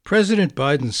President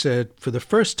Biden said, "For the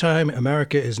first time,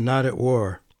 America is not at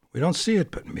war." We don't see it,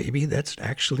 but maybe that's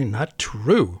actually not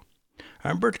true.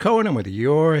 I'm Bert Cohen, and with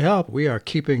your help, we are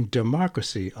keeping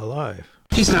democracy alive.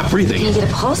 He's not breathing. Can you get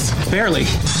a pulse? Barely.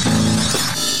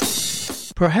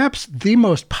 Perhaps the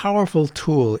most powerful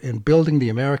tool in building the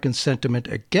American sentiment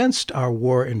against our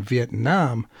war in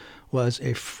Vietnam was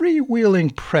a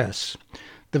freewheeling press.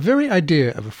 The very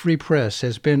idea of a free press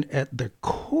has been at the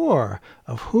core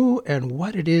of who and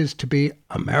what it is to be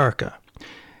America.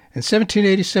 In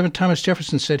 1787, Thomas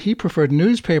Jefferson said he preferred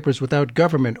newspapers without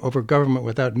government over government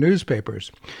without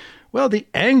newspapers. Well, the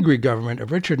angry government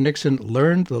of Richard Nixon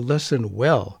learned the lesson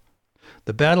well.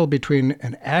 The battle between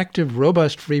an active,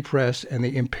 robust free press and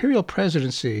the imperial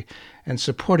presidency and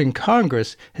supporting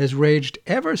Congress has raged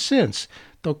ever since,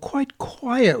 though quite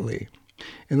quietly.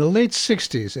 In the late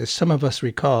 60s, as some of us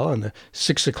recall, on the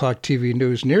 6 o'clock TV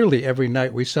news, nearly every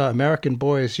night we saw American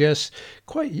boys, yes,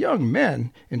 quite young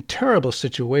men, in terrible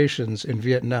situations in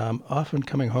Vietnam, often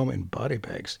coming home in body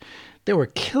bags. They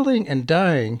were killing and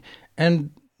dying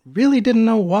and really didn't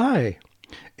know why.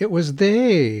 It was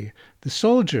they, the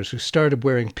soldiers, who started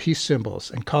wearing peace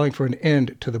symbols and calling for an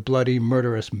end to the bloody,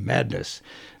 murderous madness.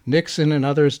 Nixon and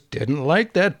others didn't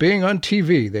like that being on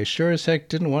TV. They sure as heck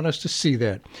didn't want us to see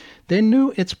that. They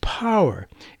knew its power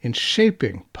in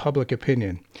shaping public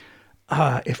opinion.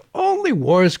 If only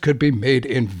wars could be made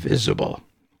invisible.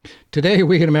 Today,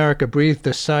 we in America breathed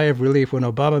a sigh of relief when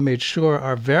Obama made sure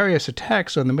our various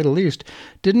attacks on the Middle East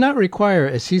did not require,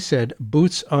 as he said,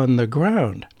 boots on the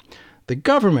ground. The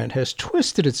government has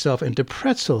twisted itself into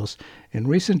pretzels in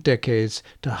recent decades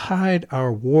to hide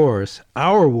our wars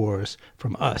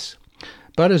from us.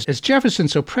 But as Jefferson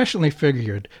so presciently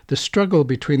figured, the struggle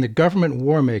between the government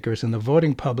war makers and the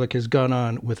voting public has gone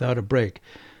on without a break.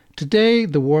 Today,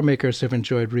 the war makers have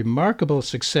enjoyed remarkable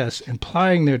success in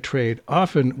plying their trade,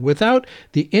 often without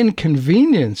the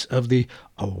inconvenience of the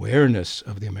awareness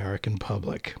of the American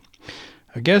public.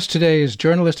 Our guest today is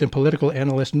journalist and political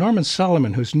analyst Norman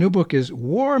Solomon, whose new book is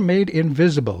War Made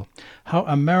Invisible: How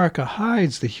America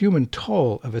Hides the Human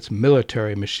Toll of Its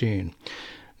Military Machine.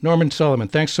 Norman Solomon,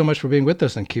 thanks so much for being with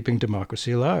us and keeping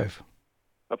democracy alive.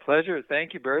 A pleasure.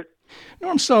 Thank you, Bert.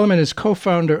 Norm Solomon is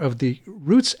co-founder of the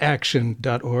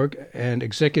RootsAction.org and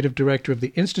executive director of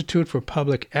the Institute for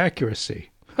Public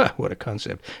Accuracy. What a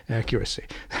concept, accuracy.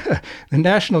 The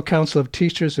National Council of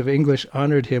Teachers of English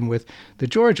honored him with the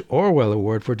George Orwell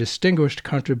Award for distinguished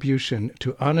contribution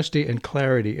to honesty and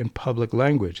clarity in public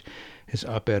language. His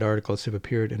op-ed articles have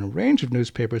appeared in a range of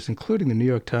newspapers, including the New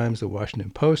York Times, the Washington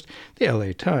Post, the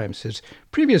LA Times. His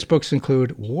previous books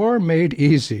include War Made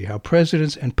Easy: How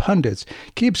Presidents and Pundits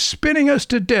Keep Spinning Us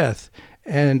to Death,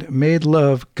 and Made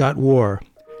Love Got War: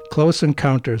 Close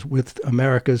Encounters with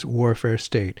America's Warfare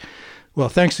State. Well,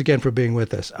 thanks again for being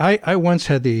with us. I once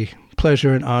had the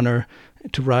pleasure and honor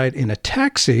to ride in a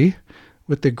taxi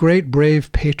with the great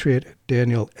brave patriot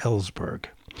Daniel Ellsberg.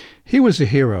 He was a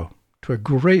hero to a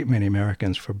great many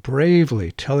Americans for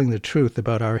bravely telling the truth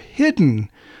about our hidden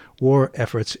war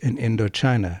efforts in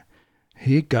Indochina.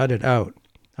 He got it out,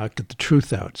 got the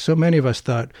truth out. So many of us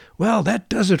thought, well, that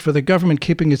does it for the government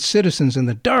keeping its citizens in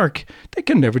the dark. They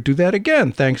can never do that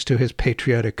again, thanks to his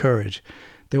patriotic courage.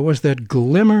 There was that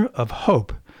glimmer of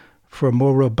hope for a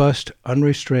more robust,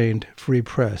 unrestrained, free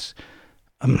press.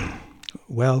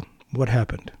 Well, what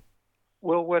happened?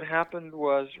 Well, what happened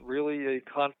was really a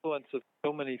confluence of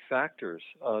so many factors,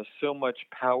 so much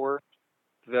power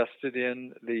vested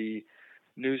in the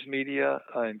news media,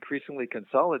 increasingly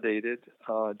consolidated,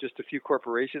 just a few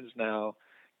corporations now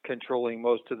controlling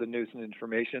most of the news and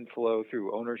information flow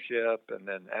through ownership and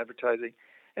then advertising.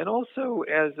 And also,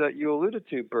 as you alluded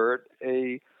to, Bert,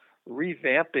 a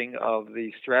revamping of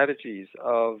the strategies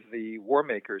of the war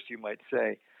makers, you might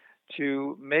say,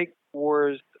 to make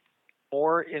wars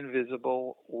more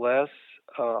invisible, less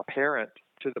apparent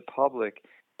to the public,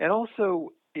 and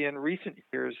also in recent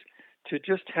years to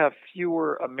just have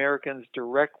fewer Americans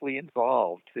directly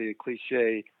involved. The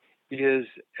cliche is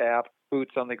apt,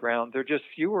 boots on the ground. There are just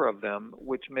fewer of them,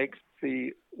 which makes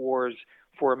the wars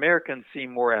for Americans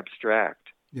seem more abstract.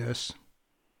 Yes.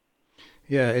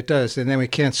 Yeah, it does. And then we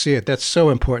can't see it. That's so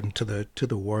important to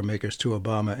the war makers, to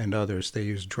Obama and others. They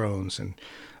use drones and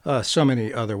so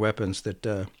many other weapons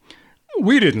that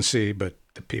we didn't see, but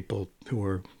the people who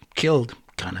were killed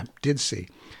kind of did see.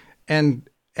 And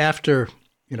after,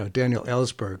 Daniel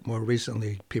Ellsberg, more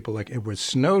recently, people like Edward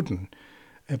Snowden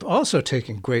have also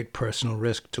taken great personal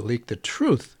risk to leak the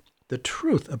truth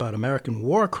about American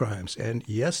war crimes. And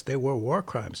yes, they were war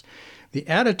crimes. The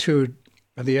attitude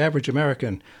of the average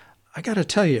American, I got to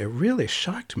tell you, it really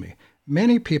shocked me.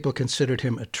 Many people considered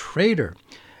him a traitor.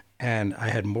 And I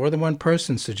had more than one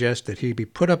person suggest that he be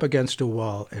put up against a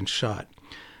wall and shot.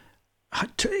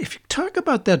 If you talk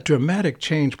about that dramatic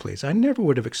change, please, I never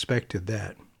would have expected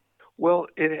that. Well,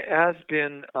 it has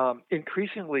been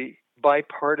increasingly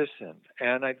bipartisan,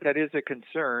 and that is a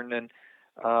concern. And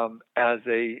as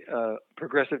a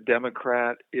progressive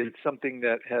Democrat, it's something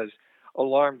that has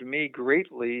alarmed me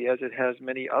greatly, as it has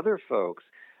many other folks,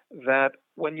 that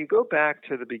when you go back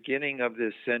to the beginning of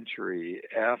this century,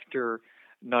 after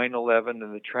 9/11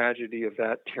 and the tragedy of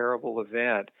that terrible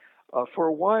event, for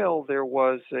a while there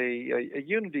was a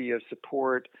unity of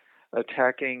support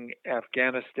attacking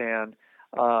Afghanistan.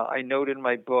 I note in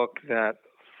my book that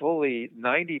fully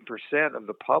 90% of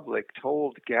the public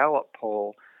told Gallup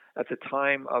poll at the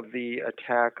time of the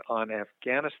attack on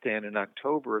Afghanistan in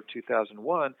October of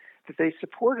 2001 that they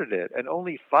supported it, and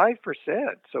only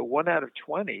 5%, so 1 out of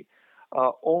 20,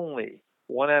 only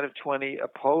 1 out of 20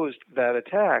 opposed that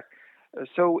attack.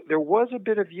 So there was a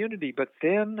bit of unity, but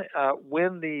then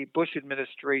when the Bush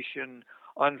administration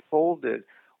unfolded,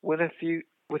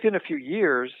 within a few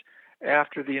years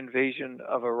after the invasion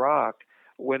of Iraq,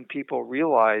 when people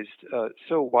realized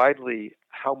so widely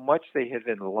how much they had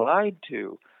been lied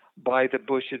to by the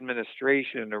Bush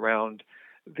administration around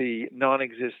the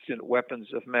non-existent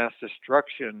weapons of mass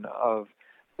destruction of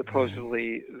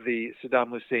supposedly the Saddam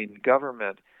Hussein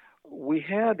government, we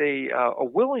had a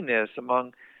willingness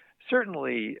among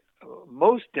certainly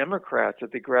most Democrats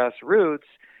at the grassroots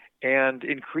and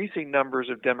increasing numbers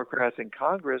of Democrats in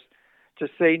Congress to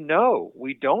say, no,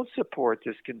 we don't support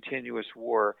this continuous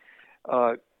war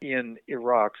in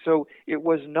Iraq. So it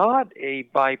was not a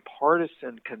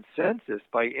bipartisan consensus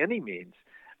by any means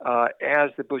as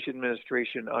the Bush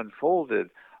administration unfolded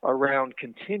around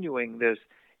continuing this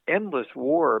endless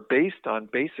war based on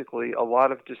basically a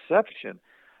lot of deception.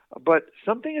 But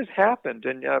something has happened,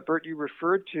 and Bert, you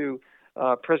referred to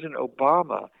President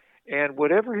Obama, and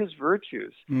whatever his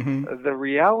virtues, the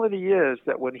reality is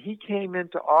that when he came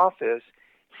into office,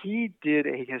 he did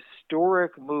a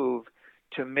historic move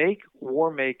to make war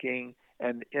making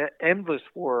and endless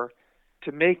war,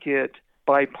 to make it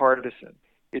bipartisan.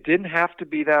 It didn't have to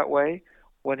be that way.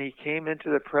 When he came into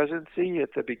the presidency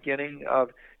at the beginning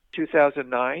of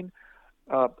 2009,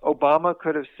 Obama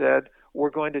could have said, we're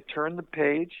going to turn the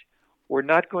page. We're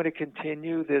not going to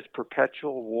continue this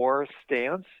perpetual war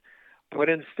stance. But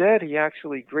instead, he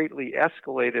actually greatly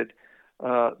escalated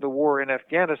the war in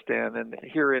Afghanistan. And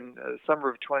here in summer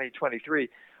of 2023,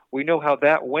 we know how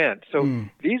that went. So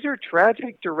these are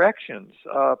tragic directions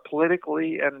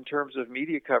politically and in terms of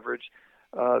media coverage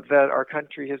that our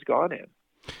country has gone in.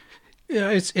 Yeah,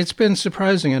 it's been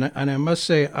surprising, and I must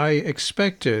say I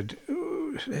expected,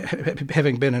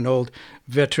 having been an old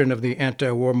veteran of the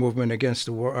anti-war movement against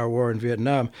our war in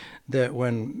Vietnam, that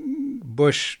when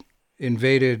Bush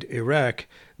invaded Iraq,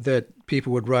 that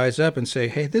people would rise up and say,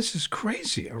 hey, this is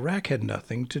crazy. Iraq had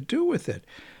nothing to do with it.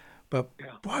 But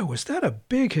boy, was that a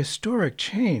big historic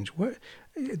change.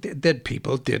 That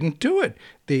people didn't do it.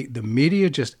 The media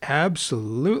just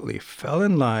absolutely fell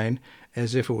in line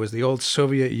as if it was the old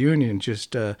Soviet Union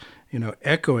just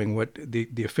echoing what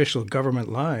the official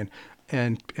government line,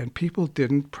 and people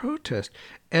didn't protest.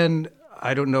 And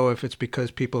I don't know if it's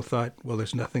because people thought, well,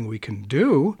 there's nothing we can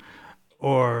do,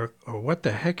 or what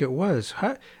the heck it was.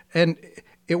 And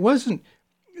it wasn't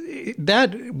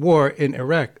that war in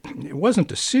Iraq. It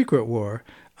wasn't a secret war.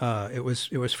 It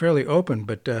was fairly open,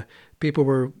 but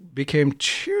people became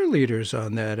cheerleaders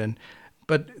on that,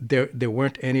 but there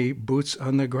weren't any boots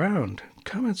on the ground.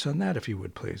 Comments on that, if you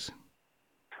would, please.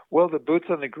 Well, the boots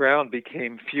on the ground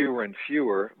became fewer and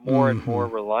fewer, more and more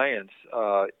reliance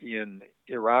in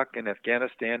Iraq and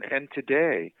Afghanistan, and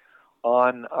today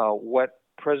on what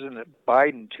President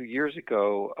Biden 2 years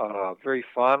ago very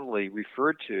fondly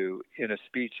referred to in a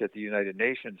speech at the United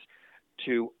Nations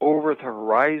to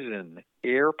over-the-horizon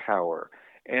air power.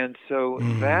 And so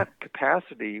that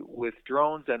capacity with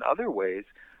drones and other ways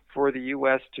for the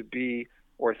U.S. to be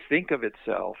or think of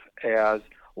itself as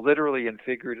literally and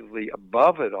figuratively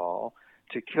above it all,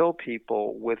 to kill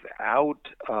people without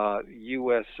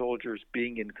U.S. soldiers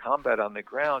being in combat on the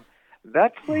ground,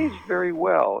 that plays very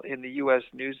well in the U.S.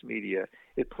 news media.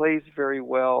 It plays very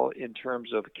well in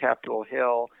terms of Capitol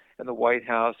Hill and the White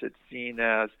House. It's seen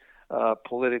as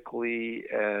politically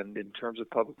and in terms of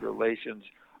public relations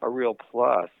a real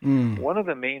plus. One of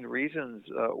the main reasons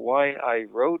why I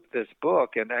wrote this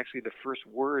book, and actually the first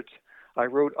words I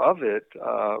wrote of it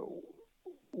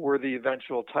were the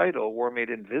eventual title, War Made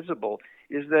Invisible,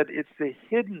 is that it's the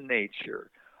hidden nature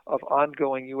of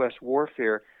ongoing U.S.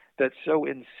 warfare that's so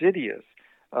insidious.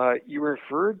 You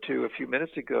referred to a few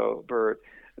minutes ago, Bert,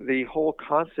 the whole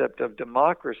concept of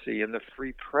democracy and the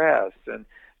free press, and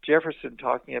Jefferson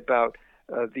talking about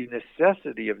the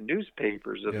necessity of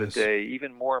newspapers of the Yes. day,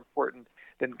 even more important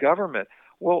than government.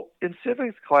 Well, in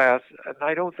civics class, and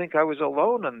I don't think I was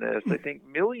alone on this, I think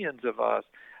millions of us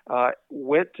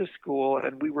went to school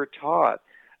and we were taught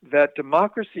that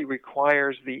democracy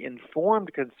requires the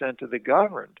informed consent of the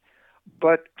governed.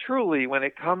 But truly, when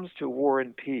it comes to war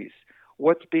and peace,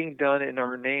 what's being done in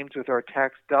our names with our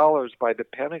tax dollars by the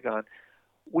Pentagon,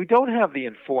 we don't have the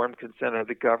informed consent of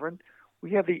the governed.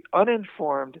 We have the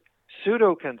uninformed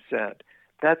pseudo consent.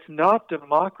 That's not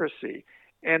democracy.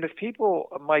 And if people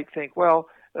might think, well,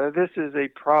 this is a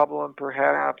problem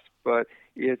perhaps, but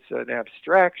it's an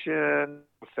abstraction,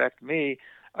 affect me,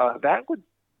 that would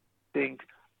think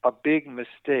a big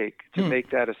mistake to make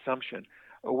that assumption.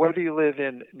 Whether you live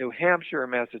in New Hampshire or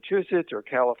Massachusetts or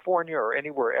California or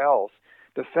anywhere else,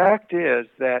 the fact is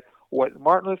that what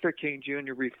Martin Luther King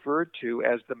Jr. referred to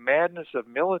as the madness of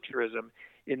militarism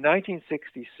in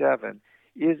 1967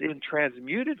 is in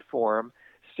transmuted form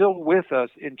still with us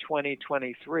in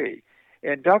 2023.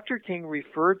 And Dr. King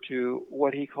referred to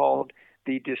what he called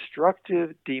the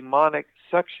destructive demonic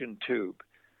suction tube,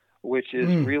 which is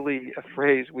really a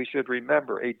phrase we should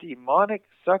remember, a demonic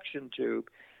suction tube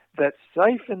that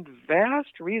siphoned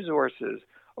vast resources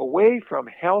away from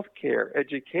healthcare,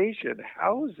 education,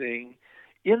 housing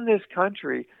in this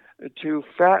country to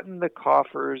fatten the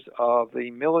coffers of the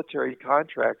military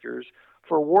contractors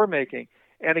for war making.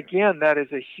 And again, that is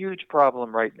a huge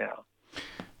problem right now.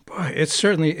 Boy, it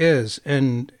certainly is.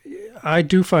 And I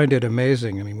do find it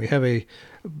amazing. I mean, we have a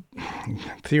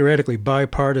theoretically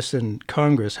bipartisan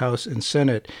Congress, House and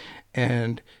Senate,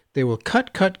 and they will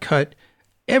cut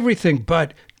everything,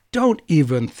 but don't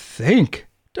even think,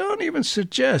 don't even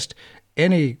suggest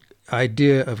any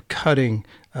idea of cutting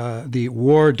the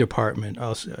War Department,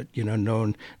 also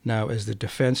known now as the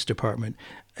Defense Department.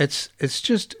 It's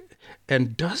just,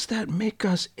 and does that make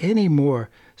us any more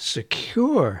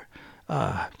secure?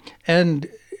 And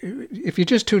if you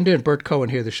just tuned in, Bert Cohen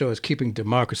here, the show is Keeping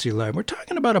Democracy Alive. We're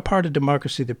talking about a part of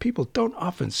democracy that people don't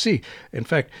often see. In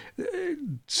fact,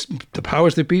 the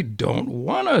powers that be don't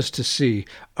want us to see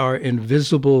our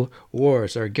invisible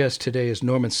wars. Our guest today is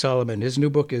Norman Solomon. His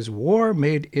new book is War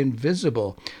Made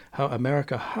Invisible, How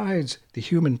America Hides the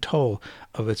Human Toll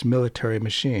of Its Military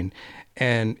Machine.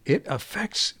 And it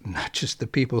affects not just the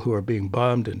people who are being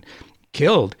bombed and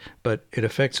killed, but it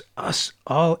affects us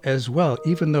all as well,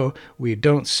 even though we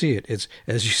don't see it. It's,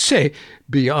 as you say,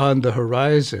 beyond the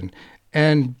horizon.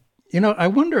 And, I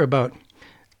wonder about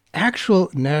actual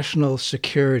national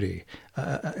security.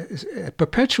 A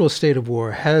perpetual state of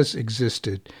war has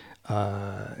existed.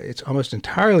 It's almost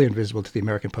entirely invisible to the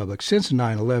American public since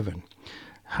 9/11.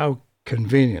 How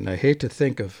convenient. I hate to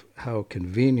think of how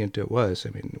convenient it was. I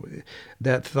mean,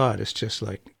 that thought is just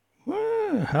like,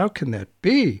 how can that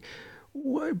be?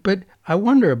 But I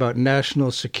wonder about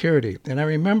national security. And I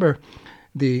remember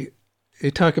they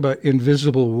talk about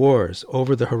invisible wars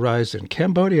over the horizon.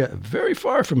 Cambodia, very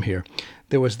far from here.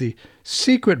 There was the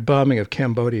secret bombing of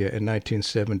Cambodia in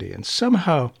 1970. And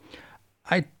somehow,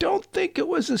 I don't think it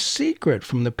was a secret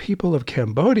from the people of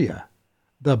Cambodia.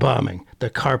 The bombing, the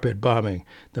carpet bombing,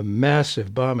 the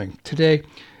massive bombing. Today,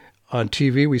 on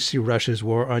TV, we see Russia's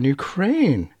war on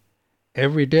Ukraine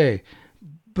every day.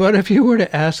 But if you were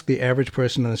to ask the average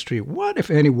person on the street, what,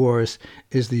 if any, wars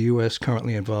is the U.S.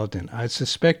 currently involved in, I'd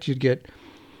suspect you'd get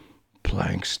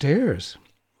blank stares.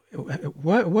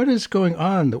 What is going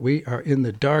on that we are in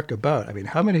the dark about? I mean,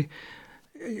 how many?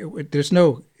 There's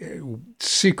no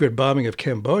secret bombing of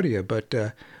Cambodia, but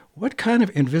what kind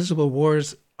of invisible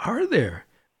wars are there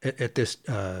at this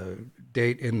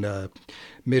date in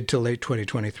mid to late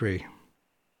 2023?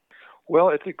 Well,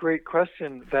 it's a great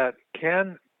question that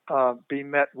can be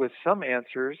met with some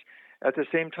answers. At the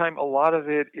same time, a lot of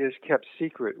it is kept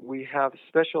secret. We have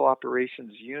special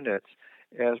operations units,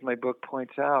 as my book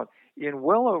points out, in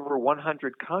well over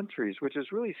 100 countries, which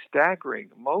is really staggering.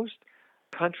 Most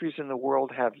countries in the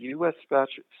world have U.S.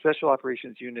 special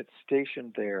operations units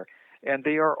stationed there, and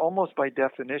they are almost by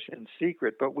definition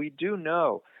secret. But we do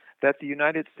know that the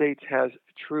United States has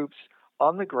troops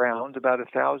on the ground, about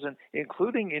 1,000,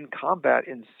 including in combat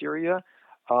in Syria.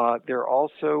 There are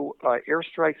also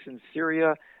airstrikes in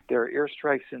Syria. There are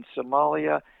airstrikes in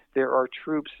Somalia. There are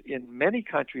troops in many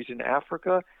countries in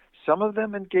Africa, some of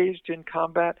them engaged in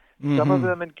combat, some of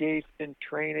them engaged in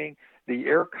training. The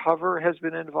air cover has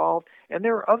been involved. And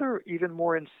there are other even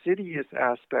more insidious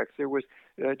aspects. There was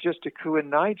just a coup in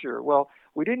Niger. Well,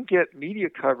 we didn't get media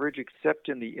coverage except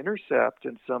in The Intercept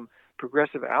and some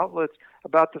progressive outlets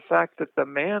about the fact that the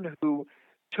man who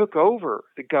took over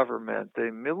the government,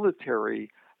 the military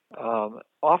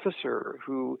officer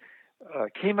who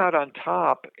came out on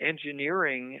top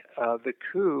engineering the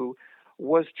coup,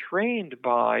 was trained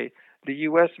by the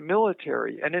U.S.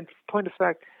 military. And in point of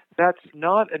fact, that's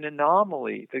not an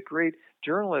anomaly. The great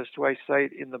journalist who I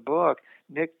cite in the book,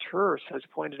 Nick Turse, has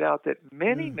pointed out that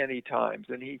many times,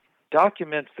 and he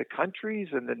documents the countries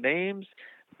and the names,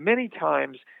 many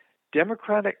times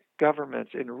democratic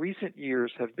governments in recent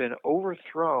years have been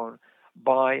overthrown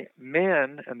by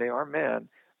men, and they are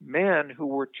men who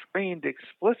were trained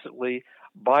explicitly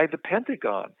by the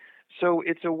Pentagon. So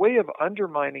it's a way of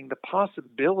undermining the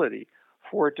possibility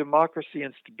for democracy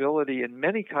and stability in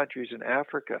many countries in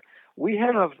Africa. We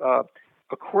have,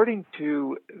 according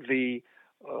to the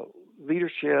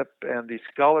leadership and the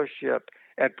scholarship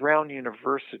at Brown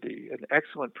University, an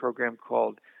excellent program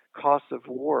called Costs of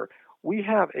War, we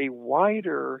have a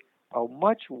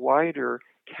much wider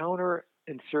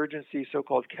counterinsurgency,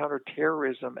 so-called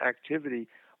counterterrorism activity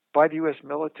by the U.S.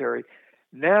 military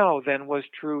now than was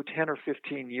true 10 or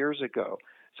 15 years ago.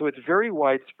 So it's very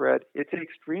widespread. It's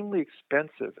extremely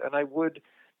expensive. And I would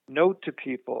note to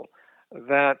people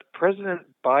that President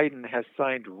Biden has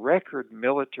signed record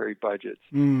military budgets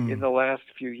in the last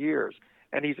few years.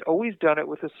 And he's always done it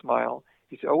with a smile.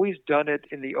 He's always done it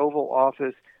in the Oval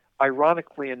Office,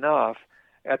 ironically enough,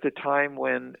 at the time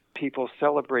when people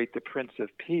celebrate the Prince of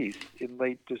Peace in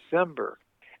late December.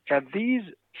 And these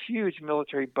huge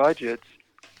military budgets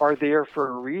are there for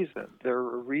a reason. They're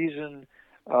a reason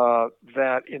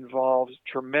that involves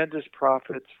tremendous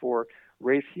profits for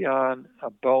Raytheon,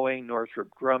 Boeing, Northrop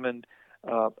Grumman,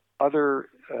 other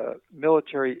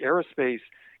military aerospace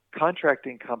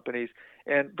contracting companies.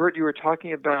 And Bert, you were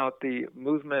talking about the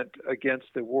movement against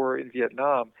the war in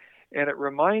Vietnam, and it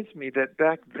reminds me that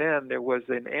back then there was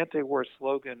an anti-war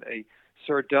slogan, a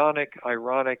sardonic,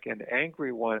 ironic, and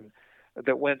angry one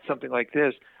that went something like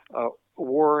this: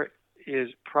 war is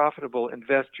profitable,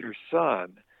 invest your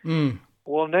son.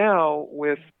 Well, now,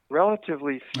 with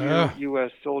relatively few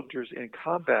U.S. soldiers in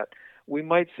combat, we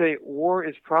might say war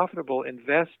is profitable,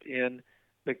 invest in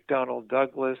McDonnell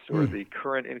Douglas or the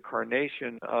current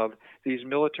incarnation of these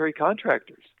military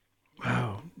contractors.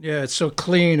 Wow. Yeah, it's so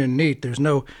clean and neat. There's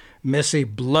no messy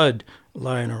blood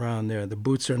lying around there. The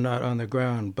boots are not on the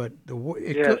ground, but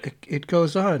it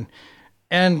goes on.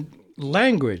 And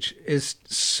language is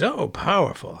so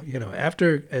powerful. You know,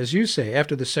 after, as you say,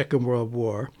 after the Second World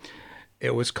War,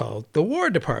 it was called the War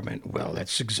Department. Well,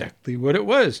 that's exactly what it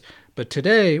was. But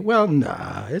today, well,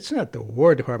 nah, it's not the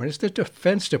War Department. It's the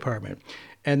Defense Department.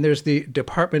 And there's the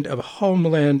Department of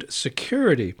Homeland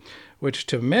Security, which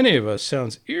to many of us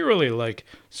sounds eerily like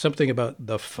something about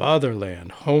the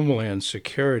fatherland, Homeland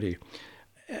Security.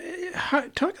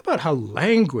 Talk about how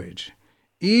language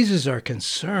eases our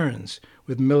concerns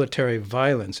with military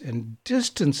violence and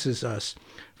distances us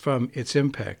from its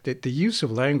impact. The use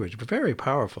of language, very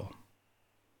powerful.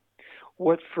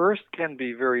 What first can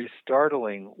be very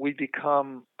startling, we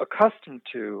become accustomed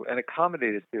to and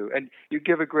accommodated to. And you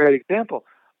give a great example.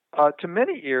 To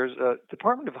many ears,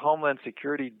 Department of Homeland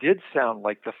Security did sound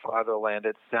like the fatherland.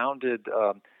 It sounded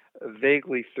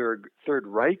vaguely Third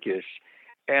Reichish,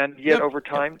 and yet over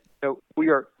time, we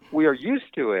are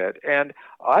used to it. And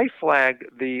I flagged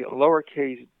the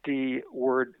lowercase d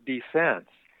word defense.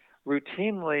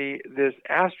 Routinely, this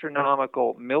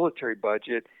astronomical military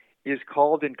budget is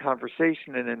called in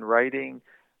conversation and in writing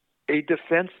a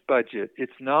defense budget.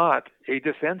 It's not a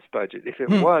defense budget. If it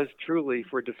was truly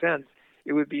for defense,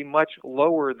 it would be much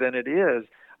lower than it is.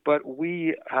 But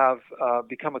we have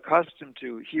become accustomed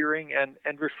to hearing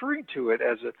and referring to it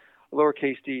as a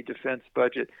lowercase d defense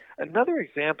budget. Another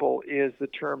example is the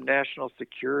term national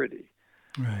security.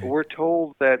 Right. We're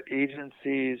told that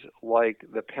agencies like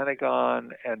the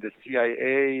Pentagon and the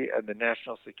CIA and the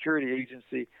National Security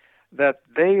Agency, that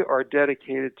they are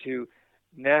dedicated to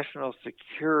national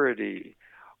security.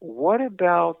 What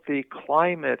about the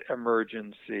climate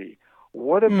emergency?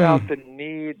 What about the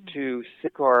need to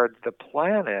safeguard the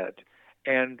planet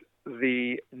and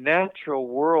the natural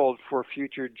world for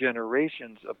future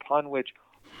generations upon which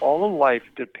all of life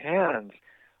depends?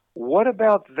 What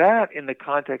about that in the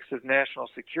context of national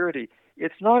security?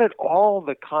 It's not at all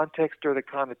the context or the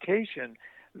connotation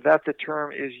that the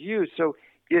term is used. So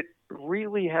it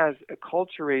really has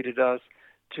acculturated us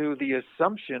to the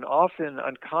assumption, often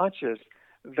unconscious,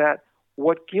 that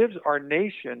what gives our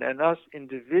nation and us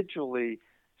individually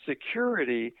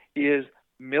security is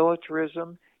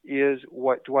militarism, is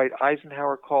what Dwight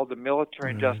Eisenhower called the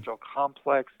military-industrial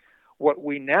complex, what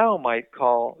we now might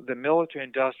call the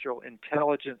military-industrial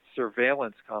intelligence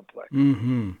surveillance complex.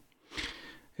 Mm-hmm.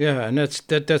 Yeah, and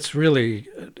that's really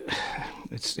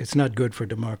it's not good for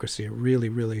democracy. It really,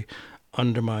 really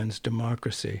undermines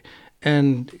democracy.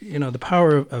 And the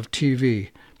power of TV.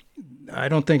 I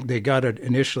don't think they got it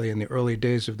initially in the early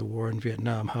days of the war in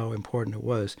Vietnam, how important it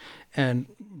was.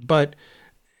 But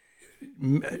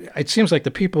it seems like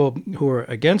the people who were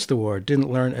against the war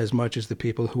didn't learn as much as the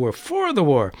people who were for the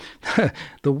war.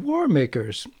 The war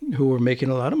makers who were making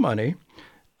a lot of money,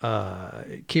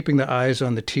 keeping the eyes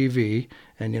on the TV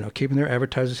and keeping their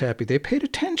advertisers happy, they paid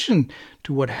attention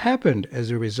to what happened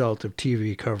as a result of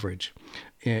TV coverage.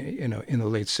 In the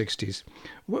late 60s.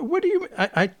 What do you,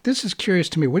 this is curious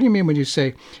to me. What do you mean when you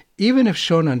say, even if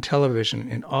shown on television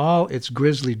in all its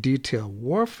grisly detail,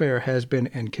 warfare has been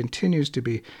and continues to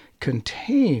be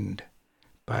contained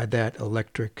by that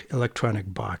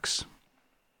electronic box?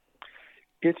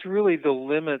 It's really the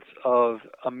limits of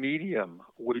a medium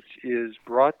which is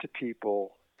brought to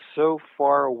people so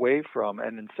far away from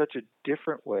and in such a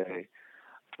different way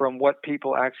from what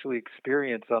people actually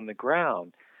experience on the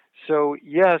ground. So,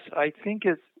 yes, I think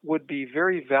it would be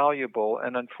very valuable,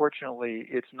 and unfortunately,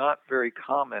 it's not very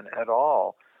common at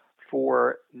all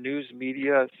for news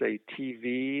media, say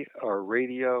TV or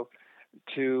radio,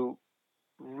 to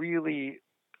really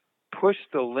push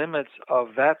the limits of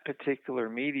that particular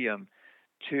medium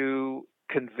to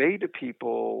convey to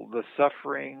people the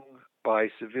suffering by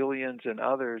civilians and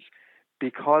others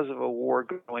because of a war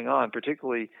going on,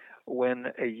 particularly when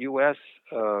a U.S.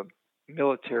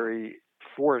 Military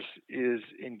force is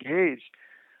engaged.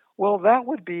 Well, that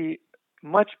would be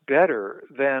much better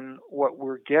than what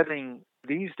we're getting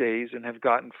these days and have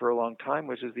gotten for a long time,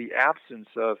 which is the absence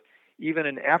of even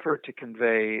an effort to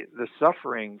convey the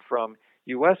suffering from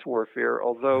U.S. warfare,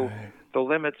 although Right. the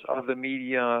limits of the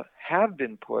media have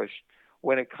been pushed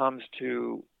when it comes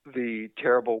to the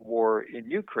terrible war in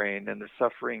Ukraine and the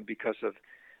suffering because of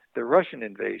the Russian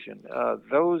invasion.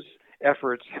 Those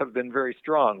efforts have been very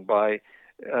strong by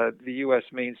the U.S.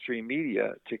 mainstream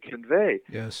media to convey.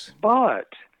 Yes. But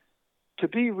to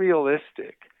be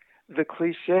realistic, the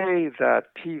cliche that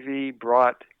TV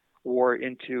brought war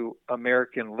into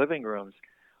American living rooms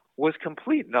was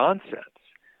complete nonsense.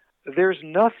 There's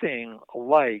nothing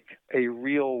like a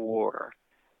real war,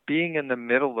 being in the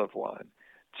middle of one,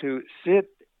 to sit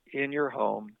in your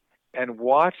home and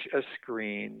watch a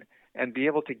screen and be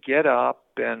able to get up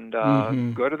and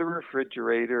Mm-hmm. go to the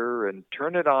refrigerator and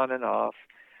turn it on and off.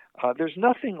 There's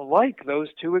nothing like those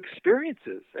two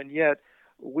experiences. And yet,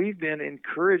 we've been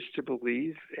encouraged to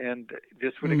believe, and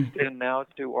this would Mm. extend now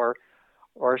to our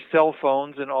cell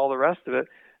phones and all the rest of it,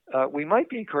 we might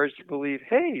be encouraged to believe,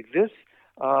 hey, this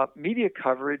media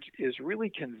coverage is really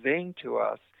conveying to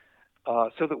us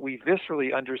so that we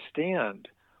viscerally understand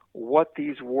what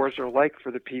these wars are like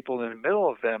for the people in the middle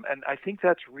of them. And I think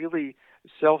that's really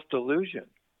self-delusion.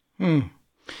 Mm.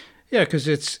 Yeah, because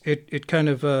it kind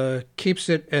of keeps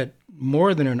it at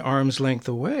more than an arm's length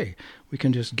away. We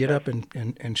can just get Yes. up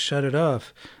and shut it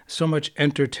off. So much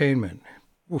entertainment.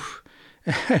 Oof.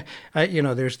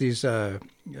 There's these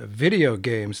video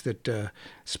games that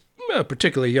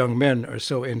particularly young men are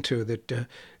so into that,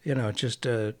 just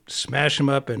smash them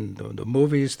up, and the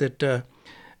movies that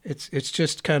it's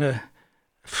just kind of,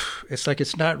 it's like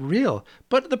it's not real.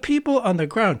 But the people on the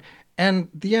ground and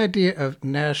the idea of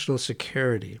national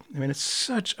security, I mean, it's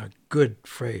such a good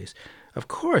phrase. Of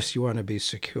course you want to be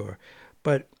secure,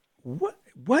 but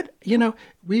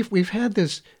we've had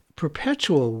this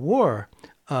perpetual war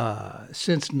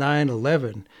since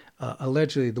 9/11,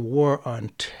 allegedly the war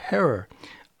on terror.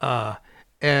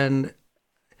 And,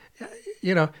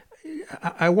 you know,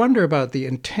 I wonder about the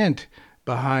intent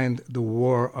behind the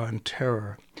war on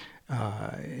terror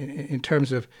in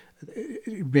terms of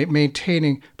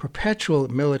maintaining perpetual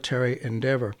military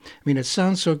endeavor. I mean, it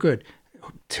sounds so good.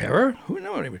 Terror?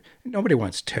 Nobody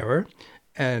wants terror.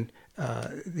 And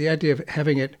the idea of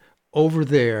having it over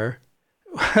there,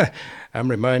 I'm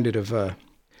reminded of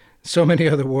so many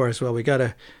other wars. Well, we got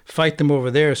to fight them over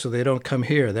there so they don't come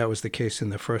here. That was the case in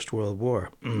the First World War.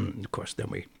 Of course, then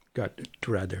we got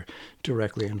rather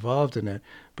directly involved in it.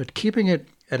 But keeping it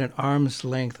at an arm's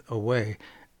length away.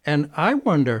 And I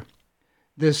wonder,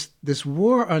 this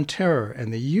war on terror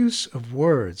and the use of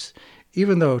words,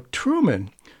 even though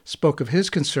Truman spoke of his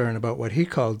concern about what he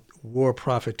called war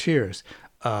profiteers,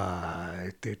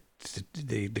 the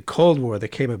Cold War that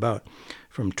came about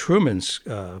from Truman's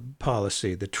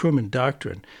policy, the Truman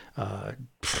Doctrine,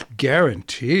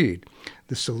 guaranteed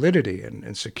the solidity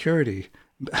and security,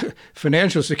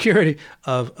 financial security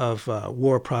of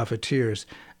war profiteers.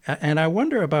 And I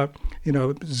wonder about,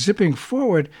 zipping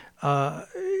forward,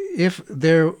 if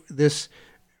this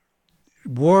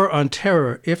war on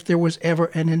terror if there was ever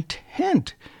an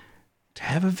intent to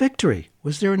have a victory?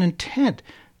 Was there an intent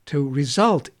to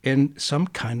result in some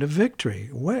kind of victory?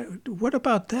 What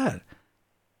about that?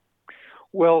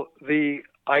 Well, the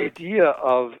idea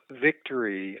of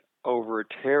victory over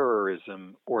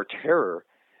terrorism or terror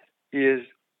is,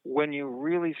 when you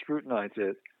really scrutinize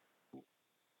it,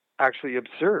 actually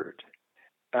absurd.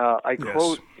 I Yes.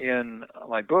 quote in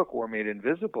my book, War Made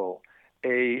Invisible,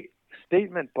 a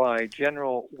statement by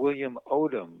General William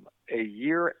Odom a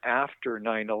year after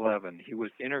 9/11. He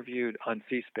was interviewed on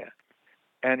C SPAN,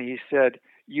 and he said,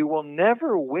 "You will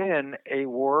never win a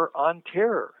war on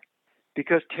terror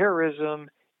because terrorism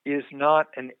is not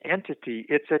an entity,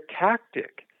 it's a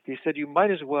tactic." He said, "You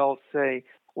might as well say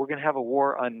we're going to have a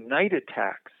war on night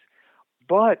attacks."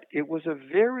 But it was a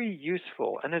very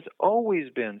useful, and has always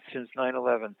been since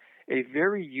 9/11, a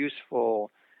very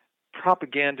useful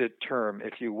propaganda term,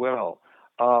 if you will,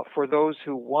 for those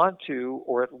who want to,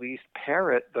 or at least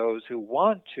parrot those who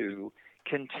want to,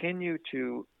 continue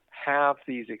to have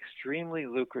these extremely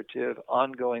lucrative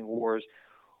ongoing wars,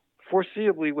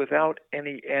 foreseeably without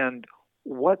any end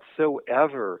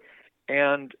whatsoever.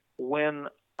 And when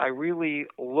I really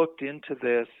looked into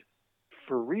this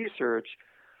for research,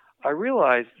 I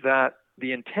realized that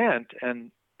the intent,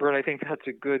 and Bert, I think that's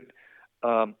a good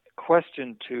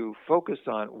question to focus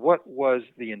on. What was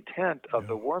the intent of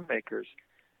the Yeah. war makers?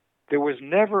 There was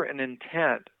never an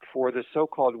intent for the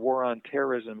so-called war on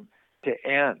terrorism to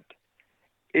end.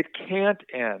 It can't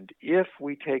end if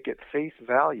we take at face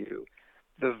value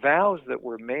the vows that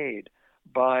were made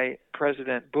by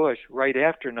President Bush right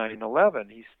after 9/11.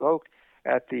 He spoke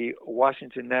at the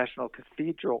Washington National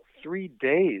Cathedral 3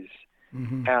 days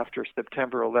Hmm. after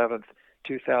September 11th,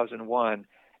 2001.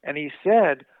 And he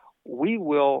said, "We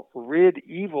will rid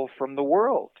evil from the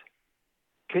world."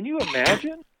 Can you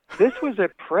imagine? This was a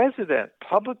president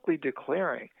publicly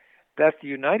declaring that the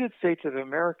United States of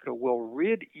America will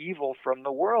rid evil from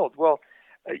the world. Well,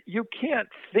 you can't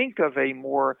think of a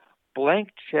more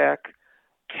blank check,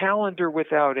 calendar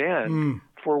without end Mm,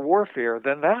 for warfare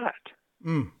than that.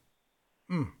 mm,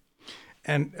 mm.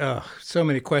 And so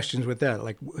many questions with that,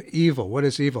 like evil. What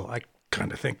is evil? I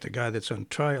kind of think the guy that's on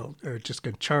trial or just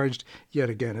got charged yet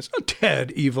again is a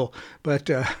tad evil,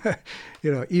 but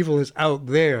evil is out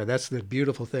there. That's the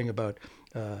beautiful thing about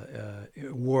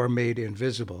War Made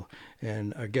Invisible.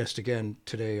 And our guest again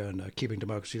today on Keeping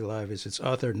Democracy Alive is its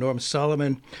author, Norm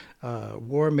Solomon.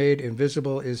 War Made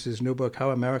Invisible is his new book,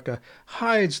 How America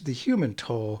Hides the Human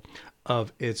Toll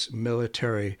of Its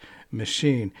Military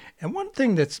Machine. And one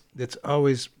thing that's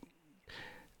always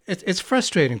it's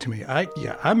frustrating to me.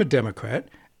 I'm a Democrat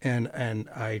and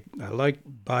I like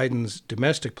Biden's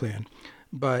domestic plan,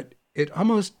 but it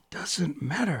almost doesn't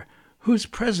matter who's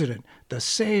president. The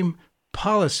same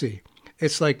policy.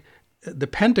 It's like the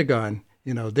Pentagon,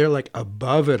 they're like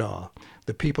above it all.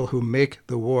 The people who make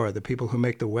the war, the people who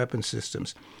make the weapon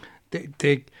systems,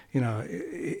 they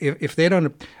if they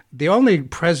don't, the only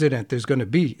president there's going to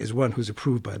be is one who's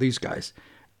approved by these guys.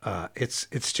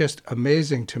 It's just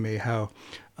amazing to me how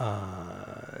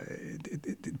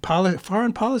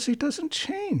foreign policy doesn't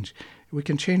change. We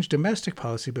can change domestic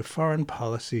policy, but foreign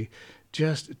policy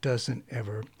just doesn't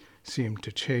ever seem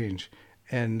to change.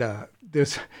 And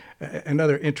there's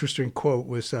another interesting quote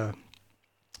was,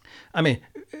 I mean,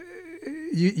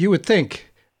 you would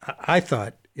think, I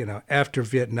thought, after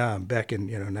Vietnam back in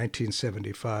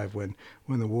 1975 when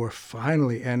the war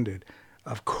finally ended,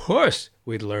 of course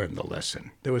we'd learn the lesson.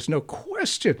 There was no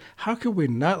question. How could we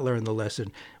not learn the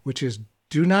lesson, which is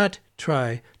do not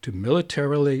try to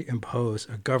militarily impose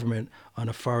a government on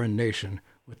a foreign nation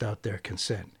without their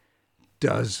consent.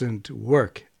 Doesn't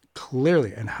work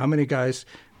clearly. And how many guys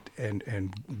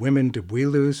and women did we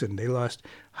lose? And they lost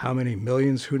how many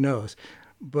millions? Who knows?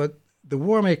 But the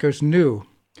war makers knew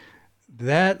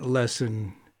that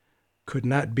lesson could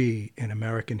not be in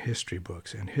American history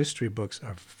books. And history books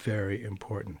are very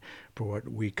important for what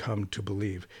we come to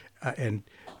believe. And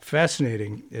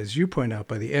fascinating, as you point out,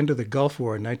 by the end of the Gulf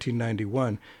War in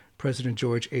 1991, President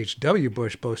George H.W.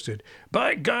 Bush boasted,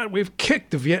 "By God, we've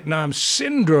kicked the Vietnam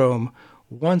syndrome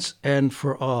once and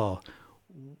for all."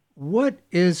 What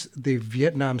is the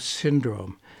Vietnam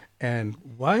syndrome, and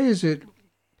why is it?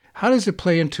 How does it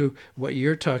play into what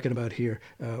you're talking about here,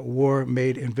 war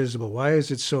made invisible? Why is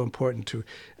it so important to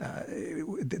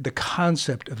the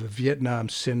concept of a Vietnam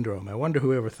syndrome? I wonder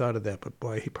who ever thought of that, but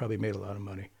boy, he probably made a lot of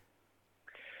money.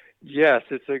 Yes,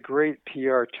 it's a great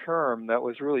PR term that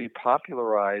was really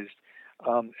popularized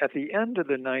at the end of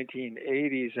the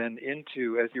 1980s and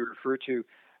into, as you refer to,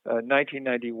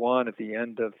 1991 at the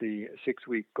end of the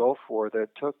 6-week Gulf War that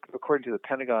took, according to the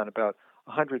Pentagon, about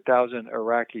 100,000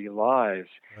 Iraqi lives.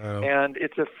 Wow. And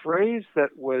it's a phrase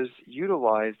that was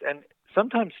utilized, and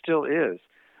sometimes still is,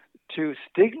 to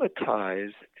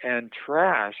stigmatize and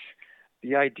trash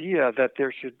the idea that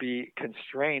there should be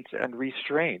constraints and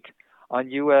restraint on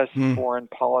U.S. Mm. foreign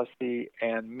policy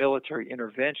and military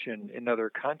intervention in other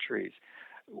countries.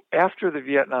 After the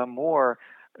Vietnam War,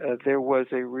 there was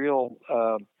a real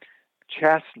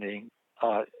chastening,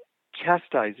 uh,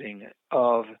 chastising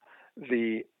of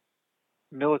the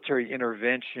military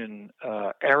intervention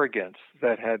arrogance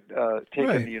that had taken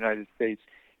Right. the United States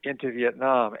into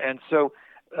Vietnam. And so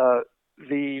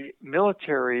the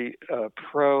military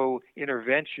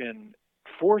pro-intervention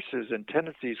forces and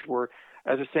tendencies were,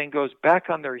 as the saying goes, back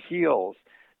on their heels.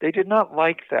 They did not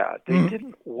like that. They Mm.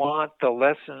 didn't want the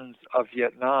lessons of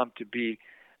Vietnam to be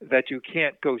that you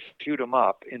can't go shoot them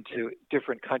up into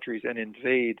different countries and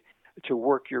invade to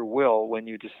work your will when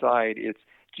you decide it's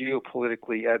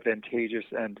geopolitically advantageous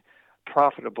and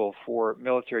profitable for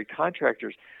military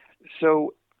contractors.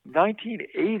 So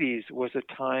 1980s was a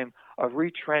time of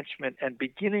retrenchment and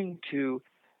beginning to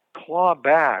claw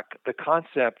back the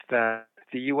concept that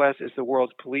the U.S. is the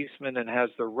world's policeman and has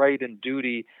the right and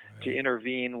duty to Right.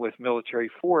 intervene with military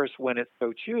force when it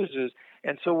so chooses.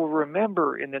 And so we'll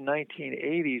remember in the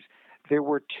 1980s, there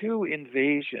were two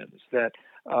invasions that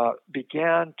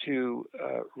began to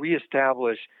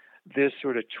reestablish this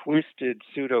sort of twisted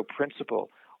pseudo principle.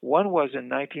 One was in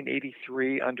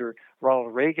 1983 under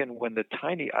Ronald Reagan when the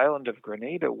tiny island of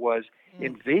Grenada was Mm.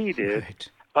 invaded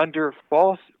Right. under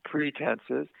false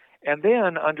pretenses, and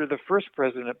then under the first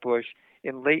President Bush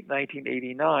in late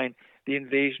 1989, the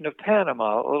invasion of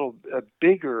Panama, a little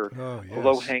bigger Oh, yes.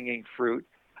 low-hanging fruit,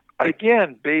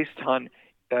 again based on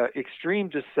extreme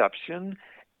deception.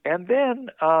 And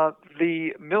then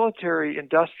the military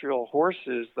industrial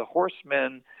horses, the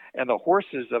horsemen and the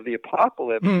horses of the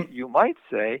apocalypse, Mm. you might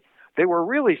say, they were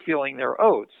really feeling their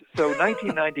oats. So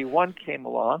 1991 came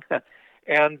along,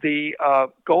 and the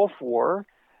Gulf War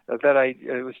that I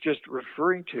was just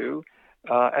referring to,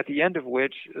 at the end of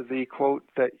which the quote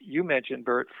that you mentioned,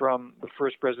 Bert, from the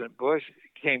first President Bush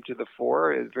came to the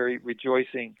fore, a very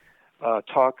rejoicing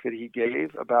talk that he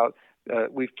gave about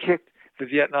we've kicked the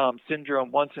Vietnam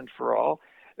syndrome once and for all.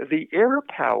 The air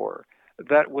power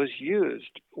that was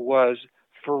used was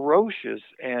ferocious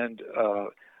and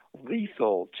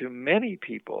lethal to many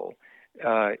people,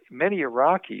 many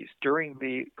Iraqis during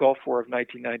the Gulf War of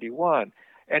 1991.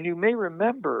 And you may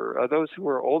remember those who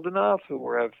are old enough,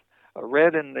 who have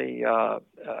read in the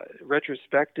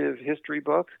retrospective history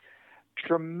books,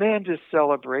 tremendous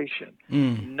celebration.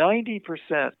 Mm.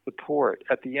 90% support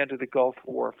at the end of the Gulf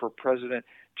War for President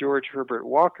George Herbert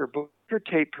Walker. Booker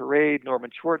Tate Parade,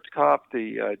 Norman Schwarzkopf,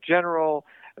 the general,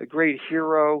 a great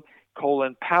hero.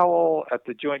 Colin Powell at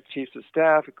the Joint Chiefs of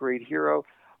Staff, a great hero.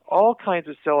 All kinds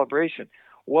of celebration.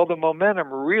 Well, the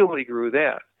momentum really grew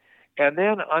then. And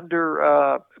then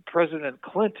under President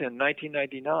Clinton,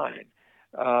 1999,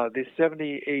 the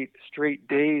 78 straight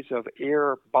days of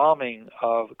air bombing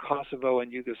of Kosovo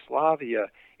and Yugoslavia,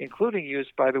 including use,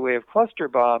 by the way, of cluster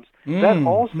bombs, that Mm.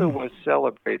 also Mm. was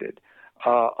celebrated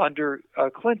under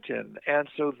Clinton. And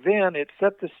so then it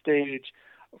set the stage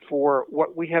for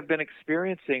what we have been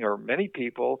experiencing, or many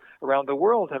people around the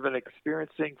world have been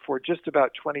experiencing for just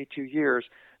about 22 years,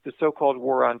 the so-called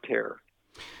war on terror.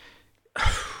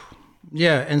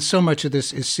 Yeah, and so much of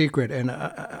this is secret. And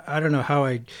I don't know how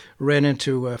I ran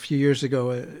into a few years ago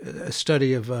a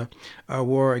study of our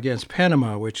war against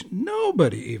Panama, which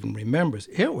nobody even remembers.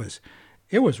 It was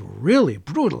really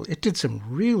brutal. It did some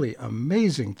really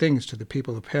amazing things to the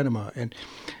people of Panama. And,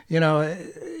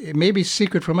 it may be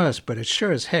secret from us, but it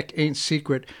sure as heck ain't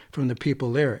secret from the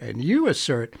people there. And you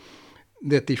assert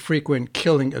that the frequent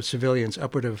killing of civilians,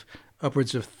 upwards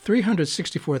of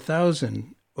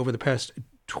 364,000 over the past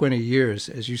 20 years,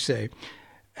 as you say,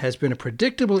 has been a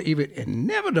predictable, even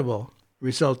inevitable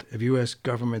result of U.S.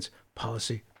 government's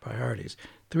policy priorities.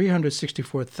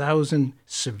 364,000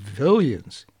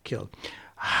 civilians killed.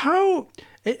 How,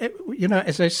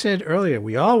 as I said earlier,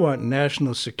 we all want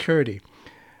national security.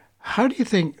 How do you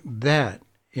think that,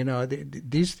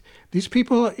 these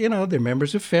people, they're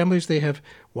members of families, they have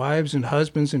wives and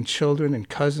husbands and children and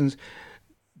cousins,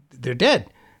 they're dead.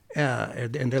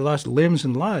 And they lost limbs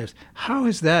and lives. How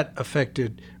has that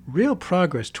affected real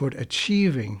progress toward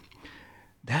achieving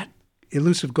that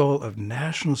elusive goal of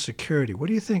national security? What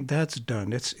do you think that's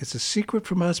done? It's a secret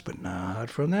from us, but not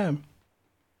from them.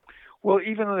 Well,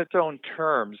 even on its own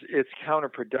terms, it's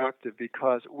counterproductive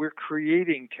because we're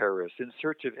creating terrorists in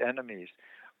search of enemies.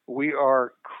 We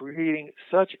are creating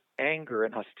such anger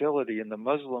and hostility in the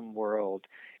Muslim world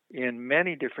in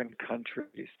many different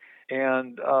countries.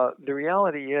 And the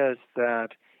reality is that,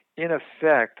 in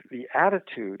effect, the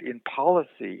attitude in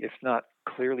policy, if not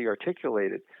clearly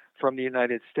articulated from the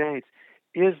United States,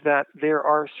 is that there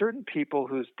are certain people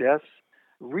whose deaths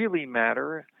really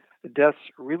matter, deaths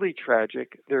really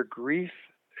tragic, their grief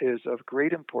is of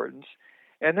great importance,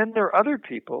 and then there are other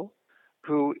people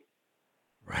who,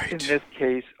 in Right. this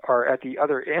case, are at the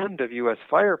other end of U.S.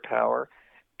 firepower,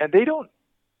 and they don't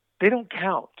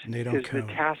count, They don't is the count.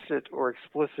 tacit or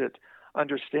explicit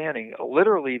understanding.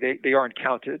 Literally, they aren't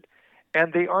counted,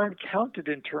 and they aren't counted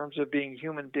in terms of being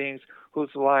human beings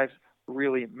whose lives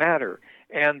really matter.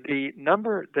 And the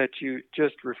number that you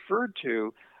just referred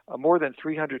to, more than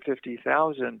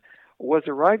 350,000, was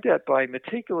arrived at by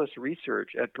meticulous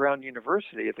research at Brown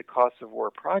University at the Cost of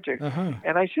War Project. Uh-huh.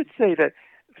 And I should say that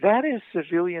that is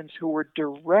civilians who were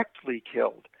directly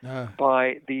killed Ah,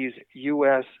 by these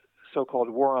U.S. so-called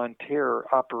war on terror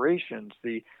operations,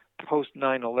 the post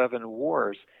 9/11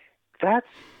 wars. That's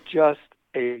just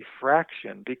a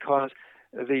fraction, because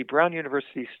the Brown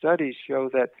University studies show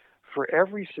that for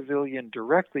every civilian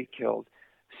directly killed,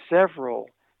 several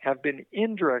have been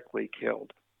indirectly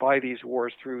killed by these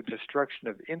wars through destruction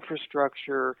of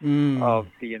infrastructure, mm, of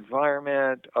the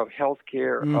environment, of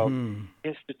healthcare, of mm-hmm.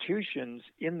 institutions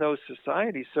in those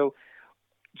societies. So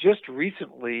just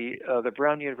recently, the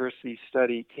Brown University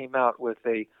study came out with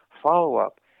a follow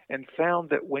up and found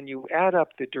that when you add up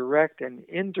the direct and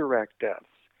indirect deaths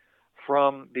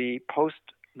from the post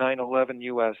 9/11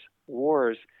 U.S.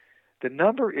 wars, the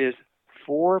number is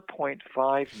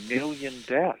 4.5 million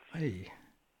deaths. Hey,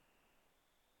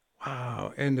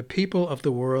 wow. And the people of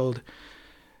the world,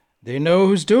 they know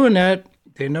who's doing that.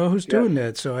 They know who's Yes. doing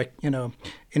that. So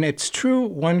and it's true.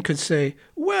 One could say,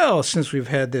 well, since we've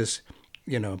had this,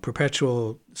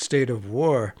 perpetual state of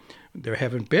war, there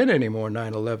haven't been any more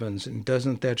 9/11s. And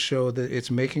doesn't that show that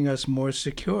it's making us more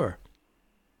secure?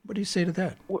 What do you say to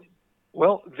that?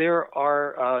 Well, there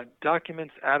are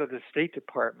documents out of the State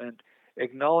Department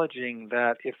acknowledging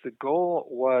that if the goal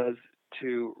was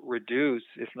to reduce,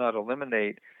 if not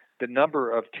eliminate, the number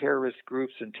of terrorist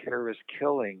groups and terrorist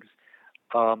killings,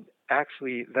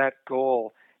 actually that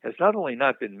goal has not only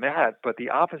not been met, but the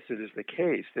opposite is the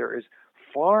case. There is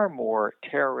far more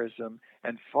terrorism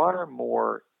and far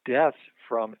more deaths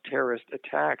from terrorist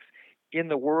attacks in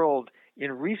the world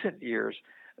in recent years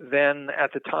than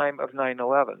at the time of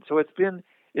 9/11. So it's been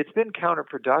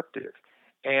counterproductive.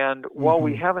 And while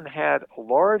we Mm-hmm. haven't had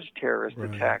large terrorist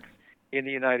Right. attacks in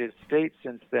the United States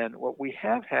since then, what we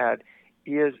have had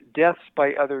is deaths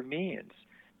by other means,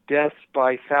 deaths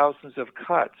by thousands of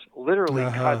cuts, literally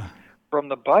cuts Uh-huh. from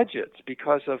the budgets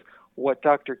because of what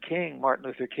Dr. King, Martin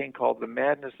Luther King, called the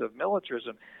madness of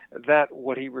militarism, that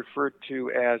what he referred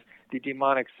to as the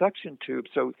demonic suction tube.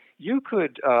 So you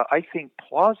could, I think,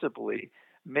 plausibly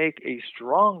make a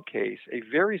strong case, a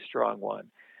very strong one,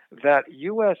 that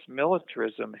U.S.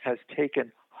 militarism has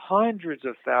taken hundreds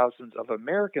of thousands of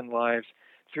American lives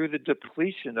through the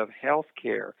depletion of health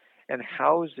care and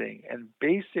housing and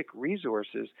basic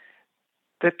resources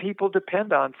that people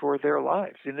depend on for their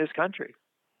lives in this country.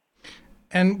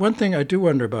 And one thing I do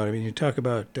wonder about, I mean, you talk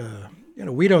about,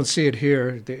 we don't see it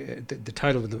here. The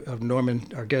title of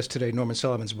Norman, our guest today, Norman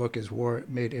Sullivan's book is War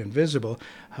Made Invisible,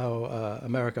 How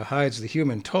America Hides the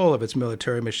Human Toll of Its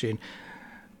Military Machine.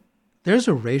 There's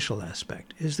a racial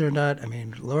aspect, is there not? I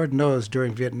mean, Lord knows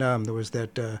during Vietnam there was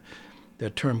that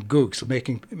term gooks,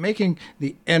 making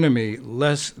the enemy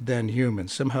less than human,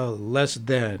 somehow less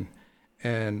than.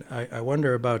 And I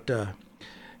wonder about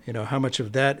how much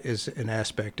of that is an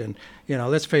aspect. And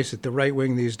let's face it, the right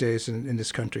wing these days in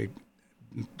this country,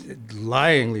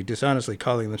 lyingly, dishonestly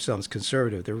calling themselves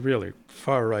conservative, they're really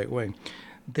far right wing.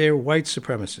 They're white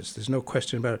supremacists. There's no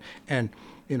question about it. And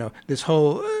this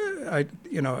whole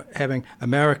having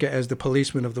America as the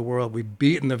policeman of the world. We've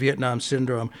beaten the Vietnam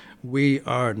syndrome. We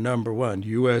are number one,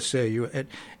 USA.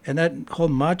 And that whole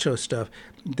macho stuff.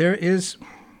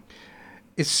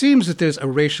 It seems that there's a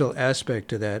racial aspect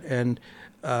to that. And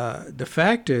the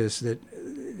fact is that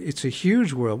it's a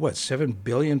huge world. What, 7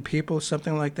 billion people,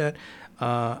 something like that?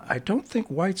 I don't think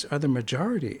whites are the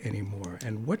majority anymore.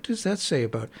 And what does that say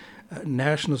about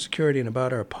national security and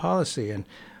about our policy? And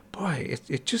boy,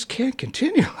 it just can't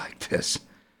continue like this.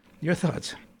 Your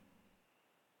thoughts?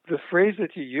 The phrase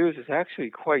that you use is actually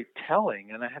quite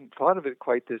telling, and I hadn't thought of it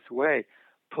quite this way.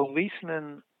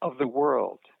 Policemen of the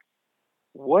world.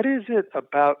 What is it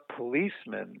about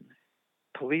policemen,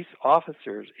 police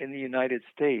officers in the United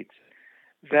States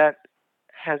that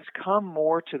has come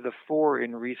more to the fore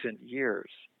in recent years?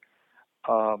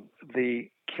 The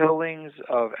killings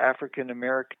of African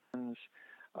Americans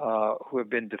who have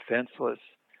been defenseless,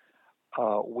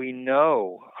 We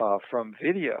know from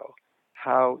video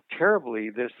how terribly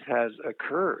this has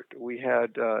occurred. We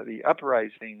had the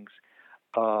uprisings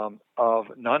of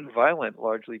nonviolent,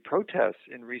 largely protests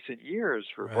in recent years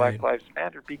for Right. Black Lives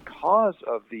Matter because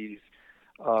of these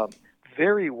uh,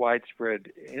 very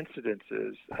widespread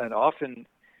incidences, and often,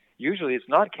 usually, it's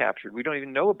not captured. We don't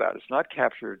even know about it. It's not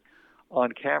captured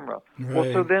on camera. Well,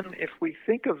 so Right. then, if we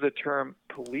think of the term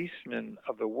policeman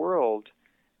of the world,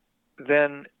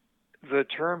 then the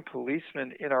term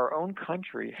policeman in our own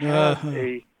country has Uh-huh.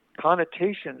 a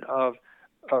connotation of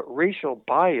racial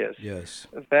bias Yes.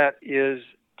 that is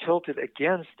tilted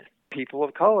against people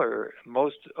of color,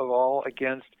 most of all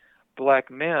against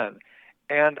black men.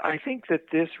 And I think that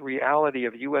this reality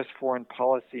of U.S. foreign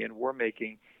policy and war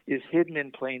making is hidden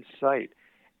in plain sight.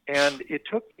 And it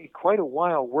took me quite a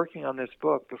while working on this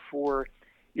book before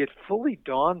it fully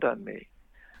dawned on me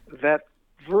that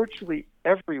virtually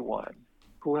everyone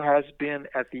who has been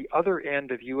at the other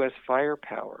end of U.S.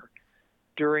 firepower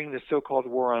during the so called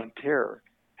War on Terror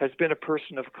has been a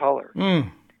person of color.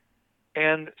 Mm.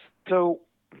 And so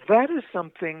that is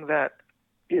something that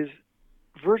is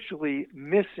virtually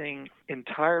missing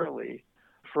entirely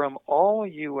from all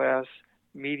U.S.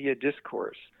 media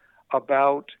discourse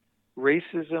about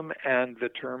racism and the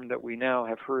term that we now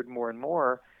have heard more and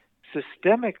more,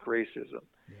 systemic racism.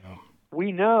 Yeah.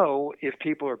 We know, if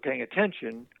people are paying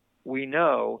attention, we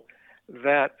know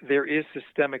that there is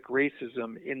systemic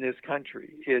racism in this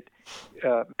country. It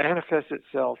manifests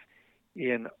itself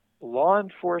in law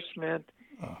enforcement,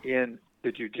 Oh. in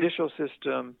the judicial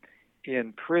system,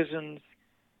 in prisons,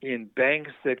 in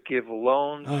banks that give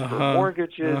loans for Uh-huh.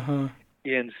 mortgages, Uh-huh.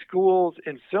 in schools,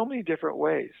 in so many different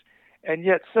ways. And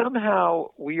yet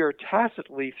somehow we are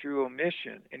tacitly, through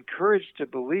omission, encouraged to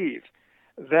believe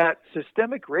that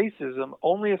systemic racism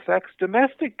only affects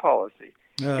domestic policy.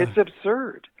 Uh, It's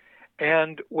absurd.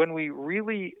 And when we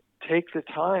really take the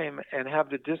time and have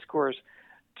the discourse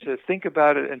to think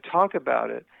about it and talk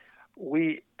about it,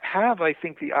 we have, I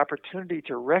think, the opportunity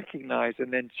to recognize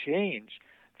and then change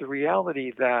the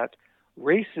reality that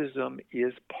racism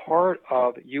is part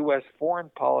of U.S. foreign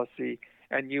policy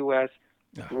and U.S.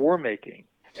 yeah. war making.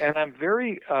 And I'm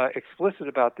very explicit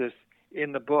about this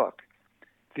in the book.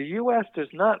 The U.S. does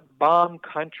not bomb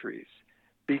countries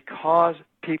because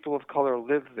people of color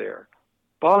live there.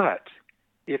 But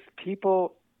if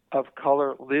people of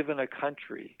color live in a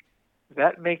country,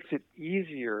 that makes it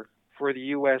easier for the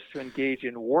U.S. to engage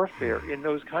in warfare in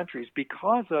those countries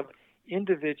because of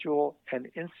individual and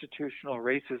institutional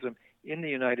racism in the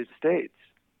United States.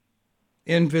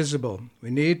 Invisible.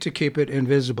 We need to keep it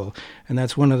invisible, and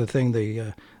that's one of the things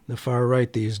the far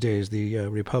right these days, the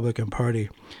Republican Party.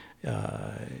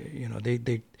 Uh,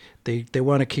 they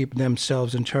want to keep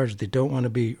themselves in charge. They don't want to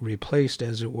be replaced,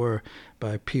 as it were,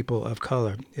 by people of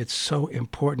color. It's so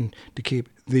important to keep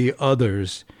the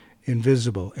others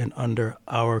invisible and under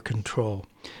our control.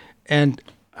 And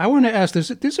I want to ask: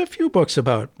 there's a few books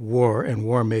about war and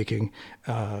war making.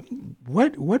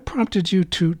 What prompted you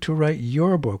to write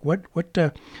your book?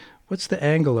 What's the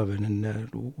angle of it, and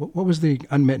what was the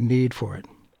unmet need for it?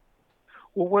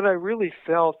 Well, what I really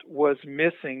felt was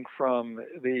missing from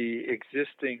the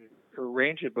existing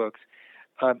range of books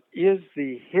is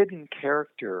the hidden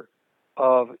character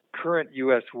of current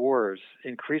U.S. wars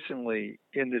increasingly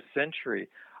in this century.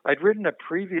 I'd written a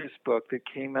previous book that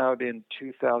came out in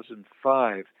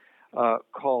 2005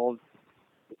 called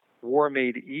War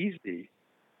Made Easy: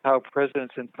 How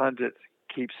Presidents and Pundits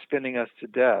Keep Spinning Us to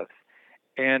Death.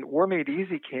 And War Made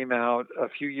Easy came out a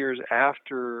few years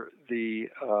after the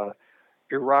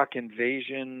Iraq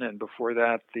invasion, and before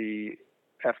that, the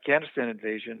Afghanistan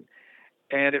invasion.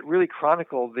 And it really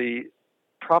chronicled the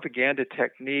propaganda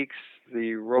techniques,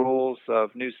 the roles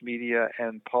of news media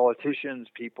and politicians,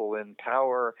 people in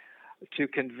power, to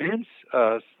convince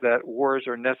us that wars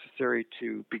are necessary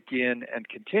to begin and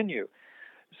continue.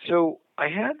 So I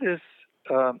had this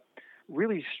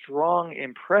really strong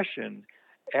impression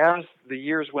as the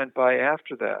years went by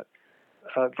after that,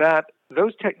 that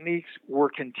those techniques were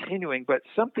continuing, but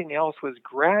something else was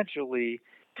gradually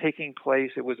taking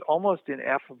place. It was almost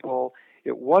ineffable.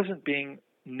 It wasn't being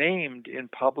named in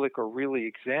public or really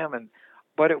examined,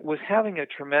 but it was having a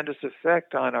tremendous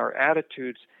effect on our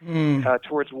attitudes Mm.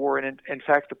 towards war and, in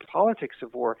fact, the politics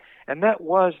of war. And that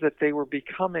was that they were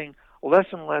becoming less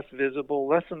and less visible,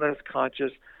 less and less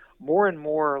conscious, more and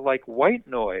more like white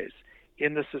noise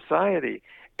in the society.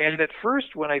 And at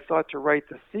first, when I thought to write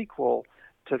the sequel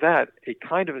to that, a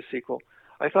kind of a sequel,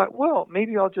 I thought, well,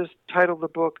 maybe I'll just title the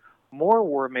book More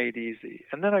War Made Easy.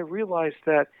 And then I realized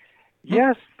that,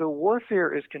 yes, the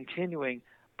warfare is continuing,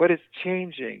 but it's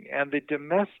changing. And the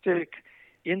domestic,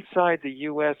 inside the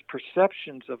U.S.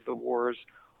 perceptions of the wars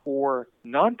or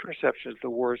non-perceptions of the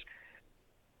wars,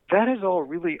 that has all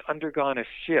really undergone a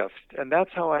shift. And that's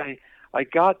how I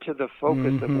got to the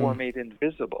focus of War Made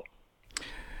Invisible.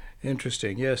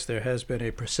 Interesting. Yes, there has been a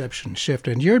perception shift.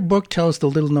 And your book tells the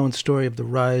little-known story of the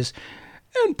rise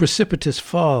and precipitous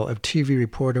fall of TV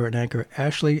reporter and anchor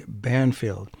Ashley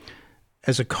Banfield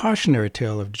as a cautionary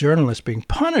tale of journalists being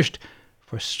punished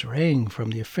for straying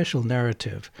from the official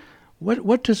narrative.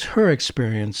 What does her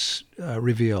experience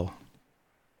reveal?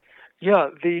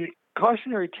 Yeah, the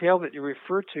cautionary tale that you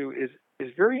refer to is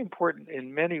very important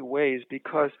in many ways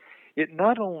because it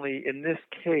not only, in this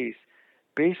case,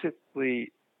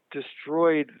 basically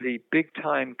destroyed the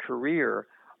big-time career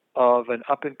of an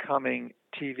up-and-coming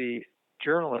TV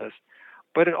journalist,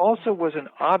 but it also was an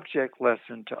object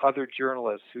lesson to other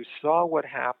journalists who saw what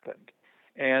happened.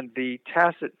 And the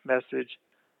tacit message,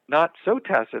 not so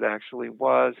tacit actually,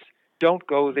 was don't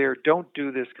go there, don't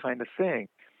do this kind of thing.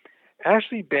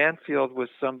 Ashley Banfield was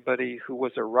somebody who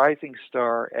was a rising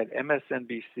star at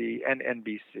MSNBC and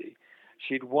NBC.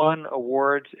 She'd won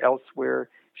awards elsewhere.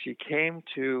 She came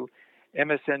to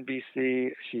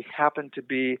MSNBC. She happened to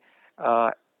be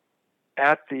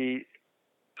at the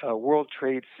World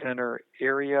Trade Center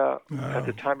area at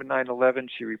the time of 9/11.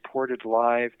 She reported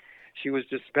live. She was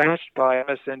dispatched by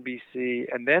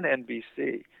MSNBC and then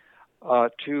NBC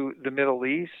to the Middle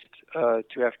East,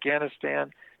 to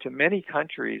Afghanistan, to many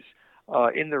countries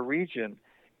in the region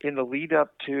in the lead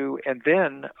up to and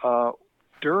then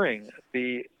during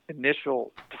the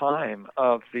initial time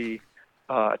of the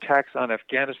attacks on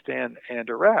Afghanistan and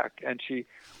Iraq. And she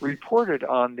reported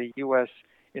on the U.S.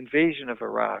 invasion of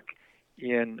Iraq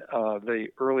in the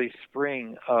early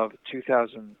spring of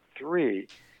 2003.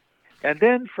 And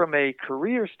then from a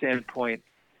career standpoint,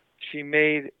 she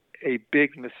made a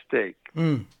big mistake.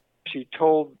 She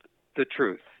told the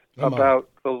truth about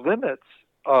the limits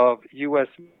of U.S.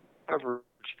 coverage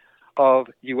of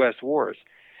U.S. wars.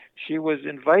 She was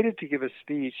invited to give a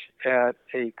speech at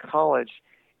a college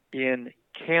in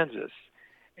Kansas.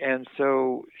 And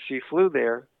so she flew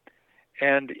there,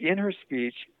 and in her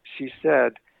speech, she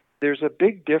said, there's a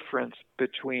big difference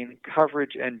between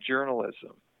coverage and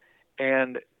journalism.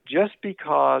 And just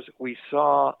because we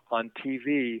saw on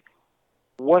TV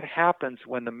what happens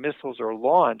when the missiles are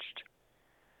launched,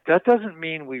 that doesn't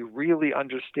mean we really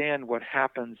understand what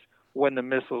happens when the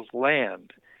missiles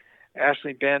land.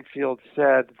 Ashley Banfield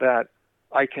said that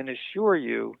I can assure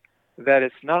you that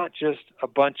it's not just a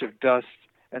bunch of dust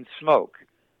and smoke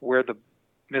where the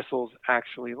missiles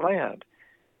actually land.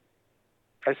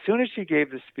 As soon as she gave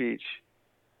the speech,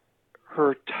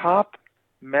 her top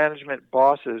management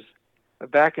bosses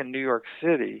back in New York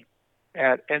City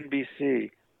at NBC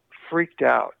freaked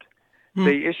out.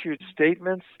 They issued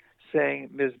statements saying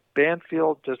Ms.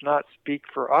 Banfield does not speak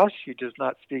for us. She does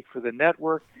not speak for the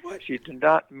network. What? She did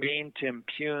not mean to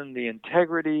impugn the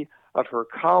integrity of her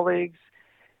colleagues.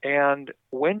 And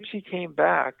when she came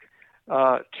back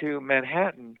to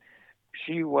Manhattan,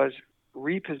 she was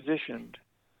repositioned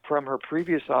from her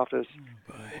previous office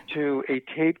to a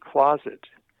tape closet.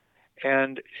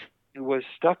 And she was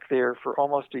stuck there for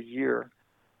almost a year.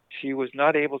 She was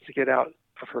not able to get out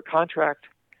of her contract.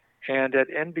 And at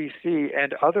NBC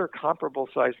and other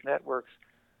comparable-sized networks,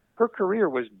 her career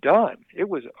was done. It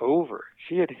was over.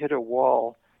 She had hit a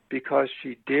wall because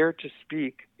she dared to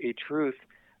speak a truth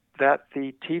that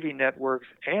the TV networks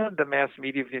and the mass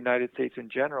media of the United States in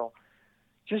general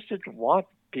just didn't want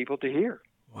people to hear.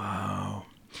 Wow.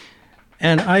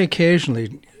 And I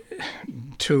occasionally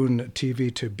tune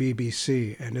TV to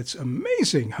BBC, and it's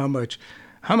amazing how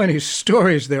many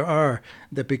stories there are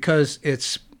that because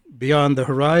it's beyond the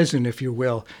horizon, if you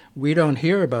will, we don't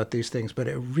hear about these things, but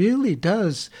it really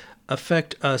does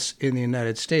affect us in the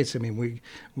United States. I mean,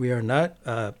 we are not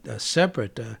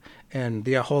separate, and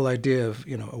the whole idea of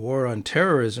a war on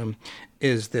terrorism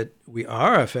is that we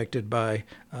are affected by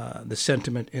the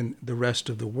sentiment in the rest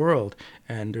of the world,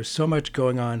 and there's so much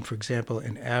going on, for example,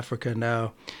 in Africa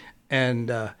now, and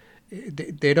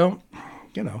they don't,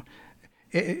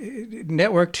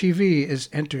 network TV is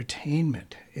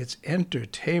entertainment. It's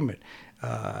entertainment.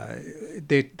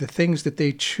 The things that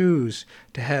they choose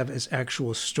to have as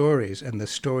actual stories and the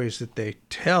stories that they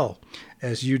tell,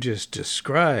 as you just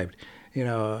described,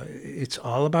 it's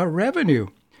all about revenue.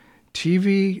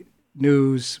 TV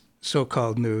news,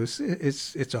 so-called news,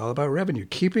 it's all about revenue,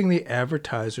 keeping the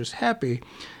advertisers happy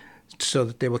so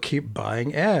that they will keep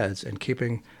buying ads and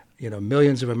keeping,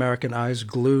 millions of American eyes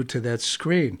glued to that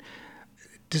screen.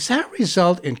 Does that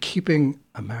result in keeping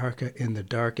America in the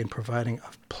dark and providing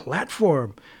a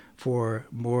platform for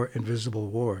more invisible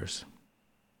wars?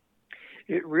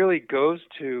 It really goes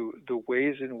to the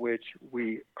ways in which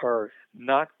we are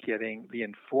not getting the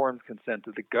informed consent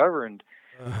of the governed.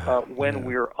 When Yeah.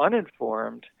 we're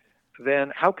uninformed,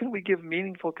 then how can we give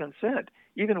meaningful consent?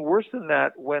 Even worse than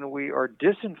that, when we are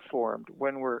disinformed,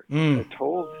 when we're Mm.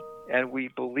 told and we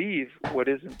believe what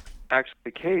isn't actually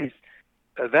the case,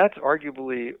 that's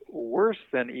arguably worse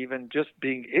than even just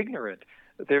being ignorant.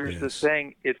 There's this Yes.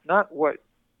 saying, it's not what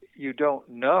you don't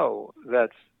know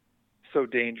that's so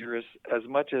dangerous as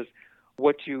much as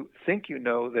what you think you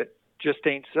know that just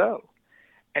ain't so.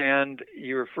 And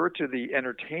you refer to the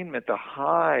entertainment, the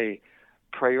high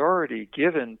priority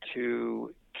given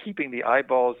to keeping the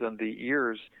eyeballs and the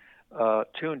ears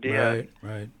tuned in. Right.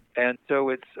 Right. And so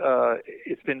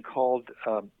it's been called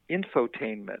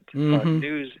infotainment, Mm-hmm.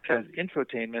 news as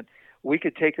infotainment. We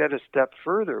could take that a step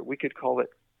further. We could call it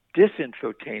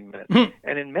disinfotainment.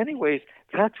 And in many ways,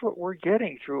 that's what we're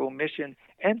getting through omission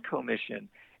and commission.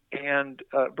 And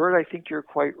Bert, I think you're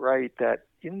quite right that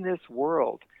in this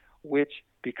world, which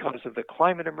because of the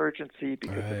climate emergency,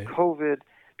 because of Right. COVID,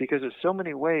 because of so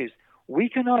many ways, we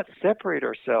cannot separate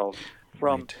ourselves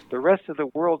from Right. the rest of the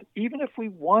world, even if we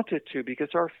wanted to,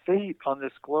 because our fate on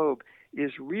this globe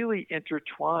is really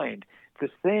intertwined. The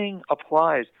saying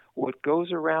applies: what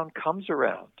goes around comes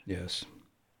around. Yes.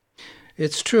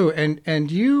 It's true.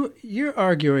 And you're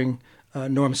arguing,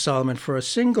 Norm Solomon, for a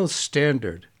single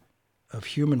standard of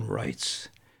human rights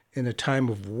in a time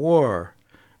of war,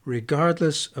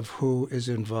 regardless of who is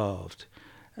involved.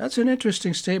 That's an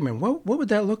interesting statement. What would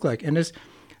that look like? And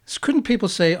couldn't people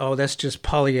say, "Oh, that's just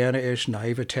Pollyanna-ish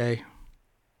naivete"?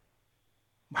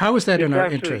 How is that in It's our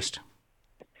actually interest?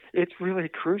 it's really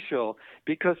crucial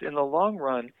because in the long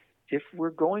run, if we're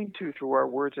going to, through our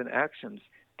words and actions,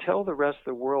 tell the rest of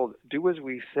the world, do as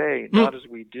we say, not as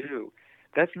we do,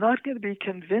 that's not going to be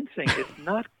convincing. It's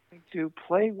not going to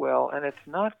play well, and it's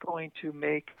not going to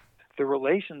make the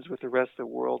relations with the rest of the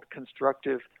world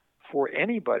constructive for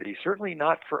anybody, certainly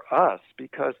not for us,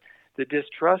 because the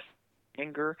distrust,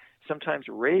 anger, sometimes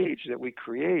rage that we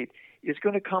create is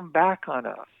going to come back on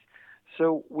us.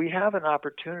 So we have an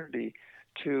opportunity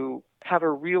to have a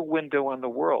real window on the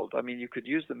world. I mean, you could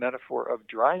use the metaphor of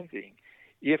driving.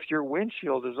 If your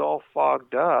windshield is all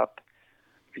fogged up,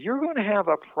 you're going to have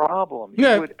a problem. You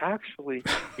Yeah. would actually,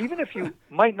 even if you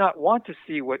might not want to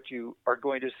see what you are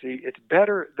going to see, it's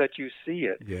better that you see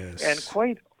it. And Yes.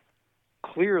 quite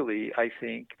clearly, I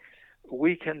think,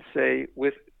 we can say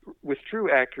with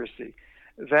true accuracy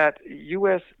that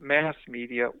U.S. mass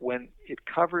media, when it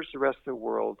covers the rest of the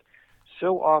world,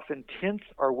 so often tints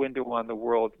our window on the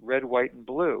world red, white, and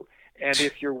blue. And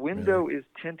if your Really. window is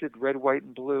tinted red, white,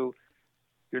 and blue,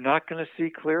 you're not going to see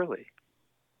clearly.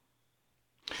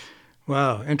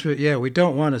 Wow. Yeah, we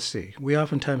don't want to see. We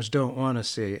oftentimes don't want to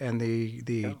see. And Yeah.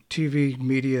 the TV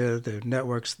media, the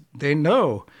networks, they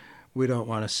know we don't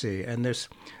want to see. And it's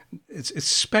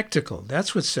spectacle.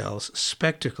 That's what sells.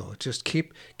 Spectacle. Just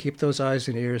keep those eyes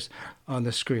and ears on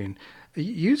the screen.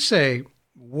 You say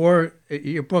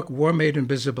your book War Made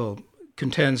Invisible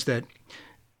contends that,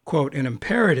 quote, an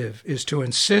imperative is to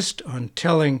insist on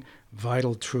telling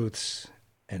vital truths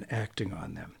and acting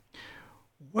on them.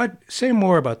 Say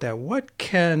more about that. What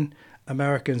can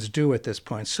Americans do at this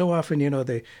point? So often,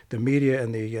 the media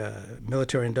and the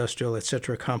military, industrial,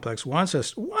 etc. complex wants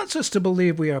us to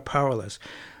believe we are powerless.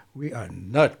 We are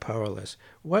not powerless.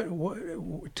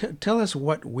 Tell us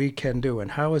what we can do,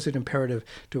 and how is it imperative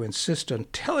to insist on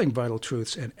telling vital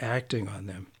truths and acting on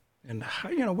them, and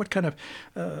what kind of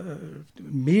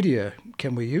media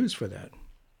can we use for that?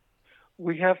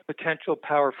 We have potential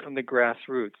power from the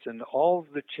grassroots, and all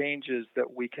of the changes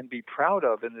that we can be proud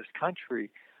of in this country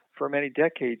for many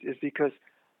decades is because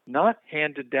not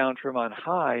handed down from on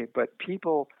high, but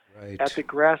people at Right. the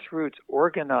grassroots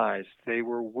organized. They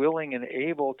were willing and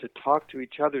able to talk to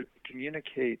each other, to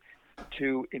communicate,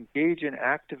 to engage in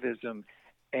activism,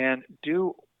 and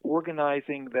do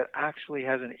organizing that actually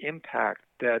has an impact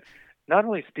that not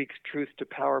only speaks truth to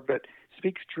power, but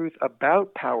speaks truth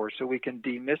about power so we can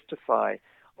demystify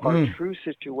our Mm. true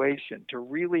situation, to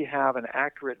really have an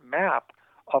accurate map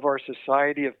of our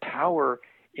society of power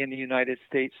in the United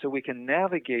States so we can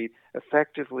navigate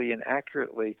effectively and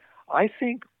accurately. I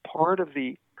think part of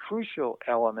the crucial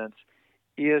elements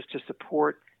is to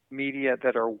support media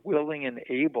that are willing and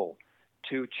able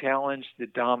to challenge the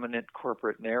dominant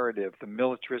corporate narrative, the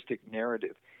militaristic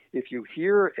narrative. If you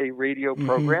hear a radio Mm-hmm.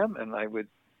 program, and I would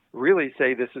really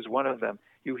say this is one of them,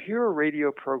 you hear a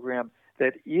radio program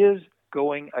that is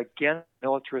going against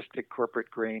militaristic corporate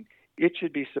grain, it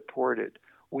should be supported.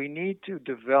 we need to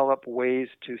develop ways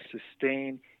to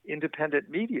sustain independent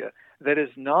media that is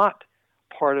not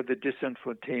part of the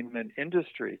disinfotainment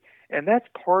industry. And that's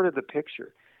part of the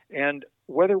picture. And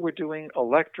whether we're doing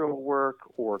electoral work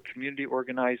or community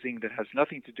organizing that has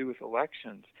nothing to do with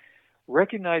elections,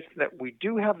 recognize that we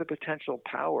do have the potential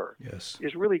power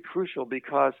is really crucial,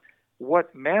 because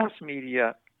what mass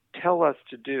media tell us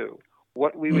to do,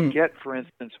 what we would get, for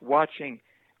instance, watching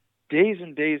days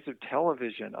and days of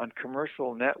television on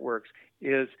commercial networks,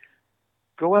 is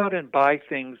go out and buy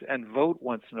things and vote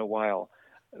once in a while.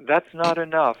 That's not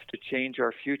enough to change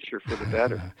our future for the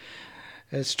better.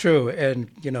 It's true. And,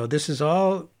 this is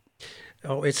all,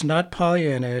 it's not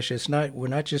Pollyannish. We're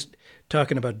not just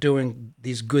talking about doing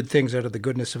these good things out of the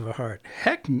goodness of our heart.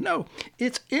 Heck no.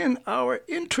 It's in our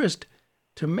interest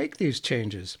to make these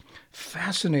changes.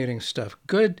 Fascinating stuff.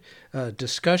 Good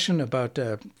discussion about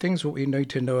things we need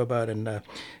to know about. And,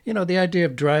 the idea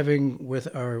of driving with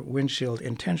our windshield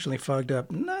intentionally fogged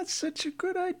up, not such a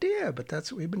good idea, but that's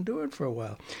what we've been doing for a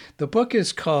while. The book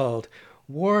is called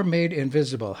War Made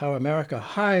Invisible, How America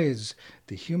Hides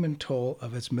the Human Toll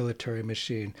of Its Military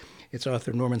Machine. Its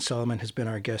author, Norman Solomon, has been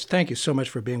our guest. Thank you so much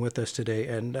for being with us today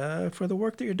and for the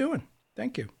work that you're doing.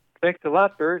 Thank you. Thanks a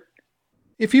lot, Bert.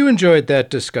 If you enjoyed that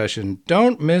discussion,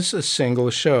 don't miss a single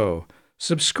show.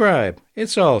 Subscribe.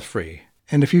 It's all free.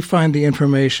 And if you find the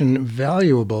information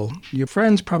valuable, your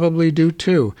friends probably do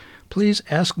too. Please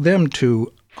ask them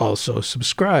to also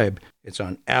subscribe. It's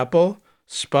on Apple,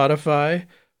 Spotify,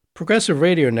 Progressive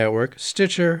Radio Network,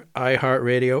 Stitcher,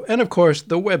 iHeartRadio, and of course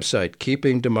the website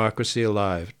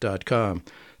keepingdemocracyalive.com.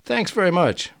 Thanks very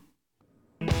much.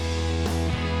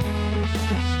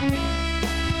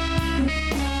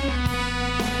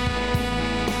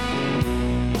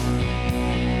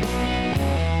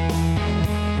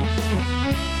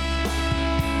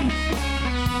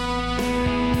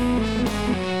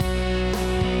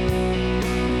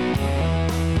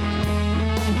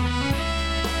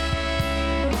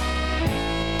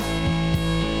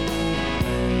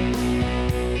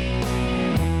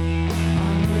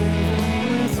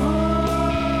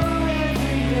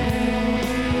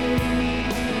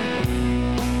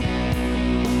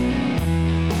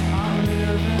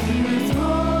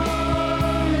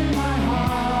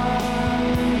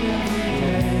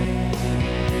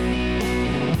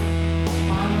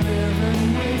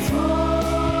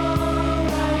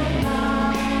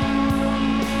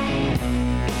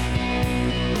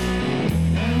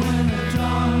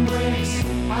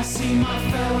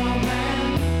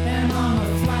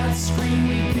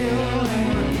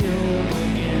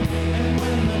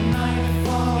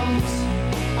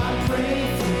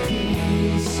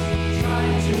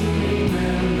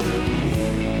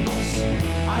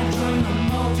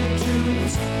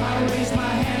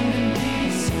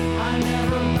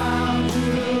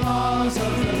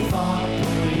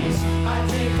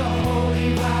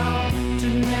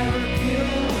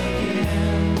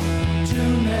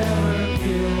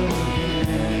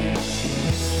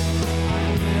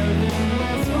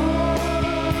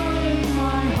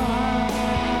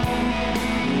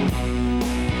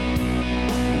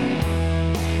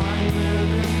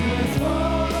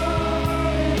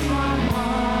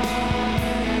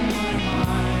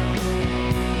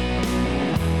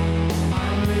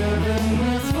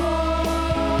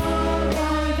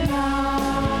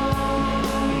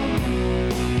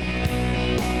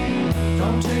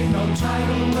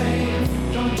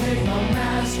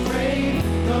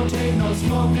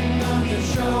 Smoking gun to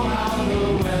show how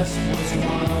the West was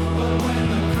won.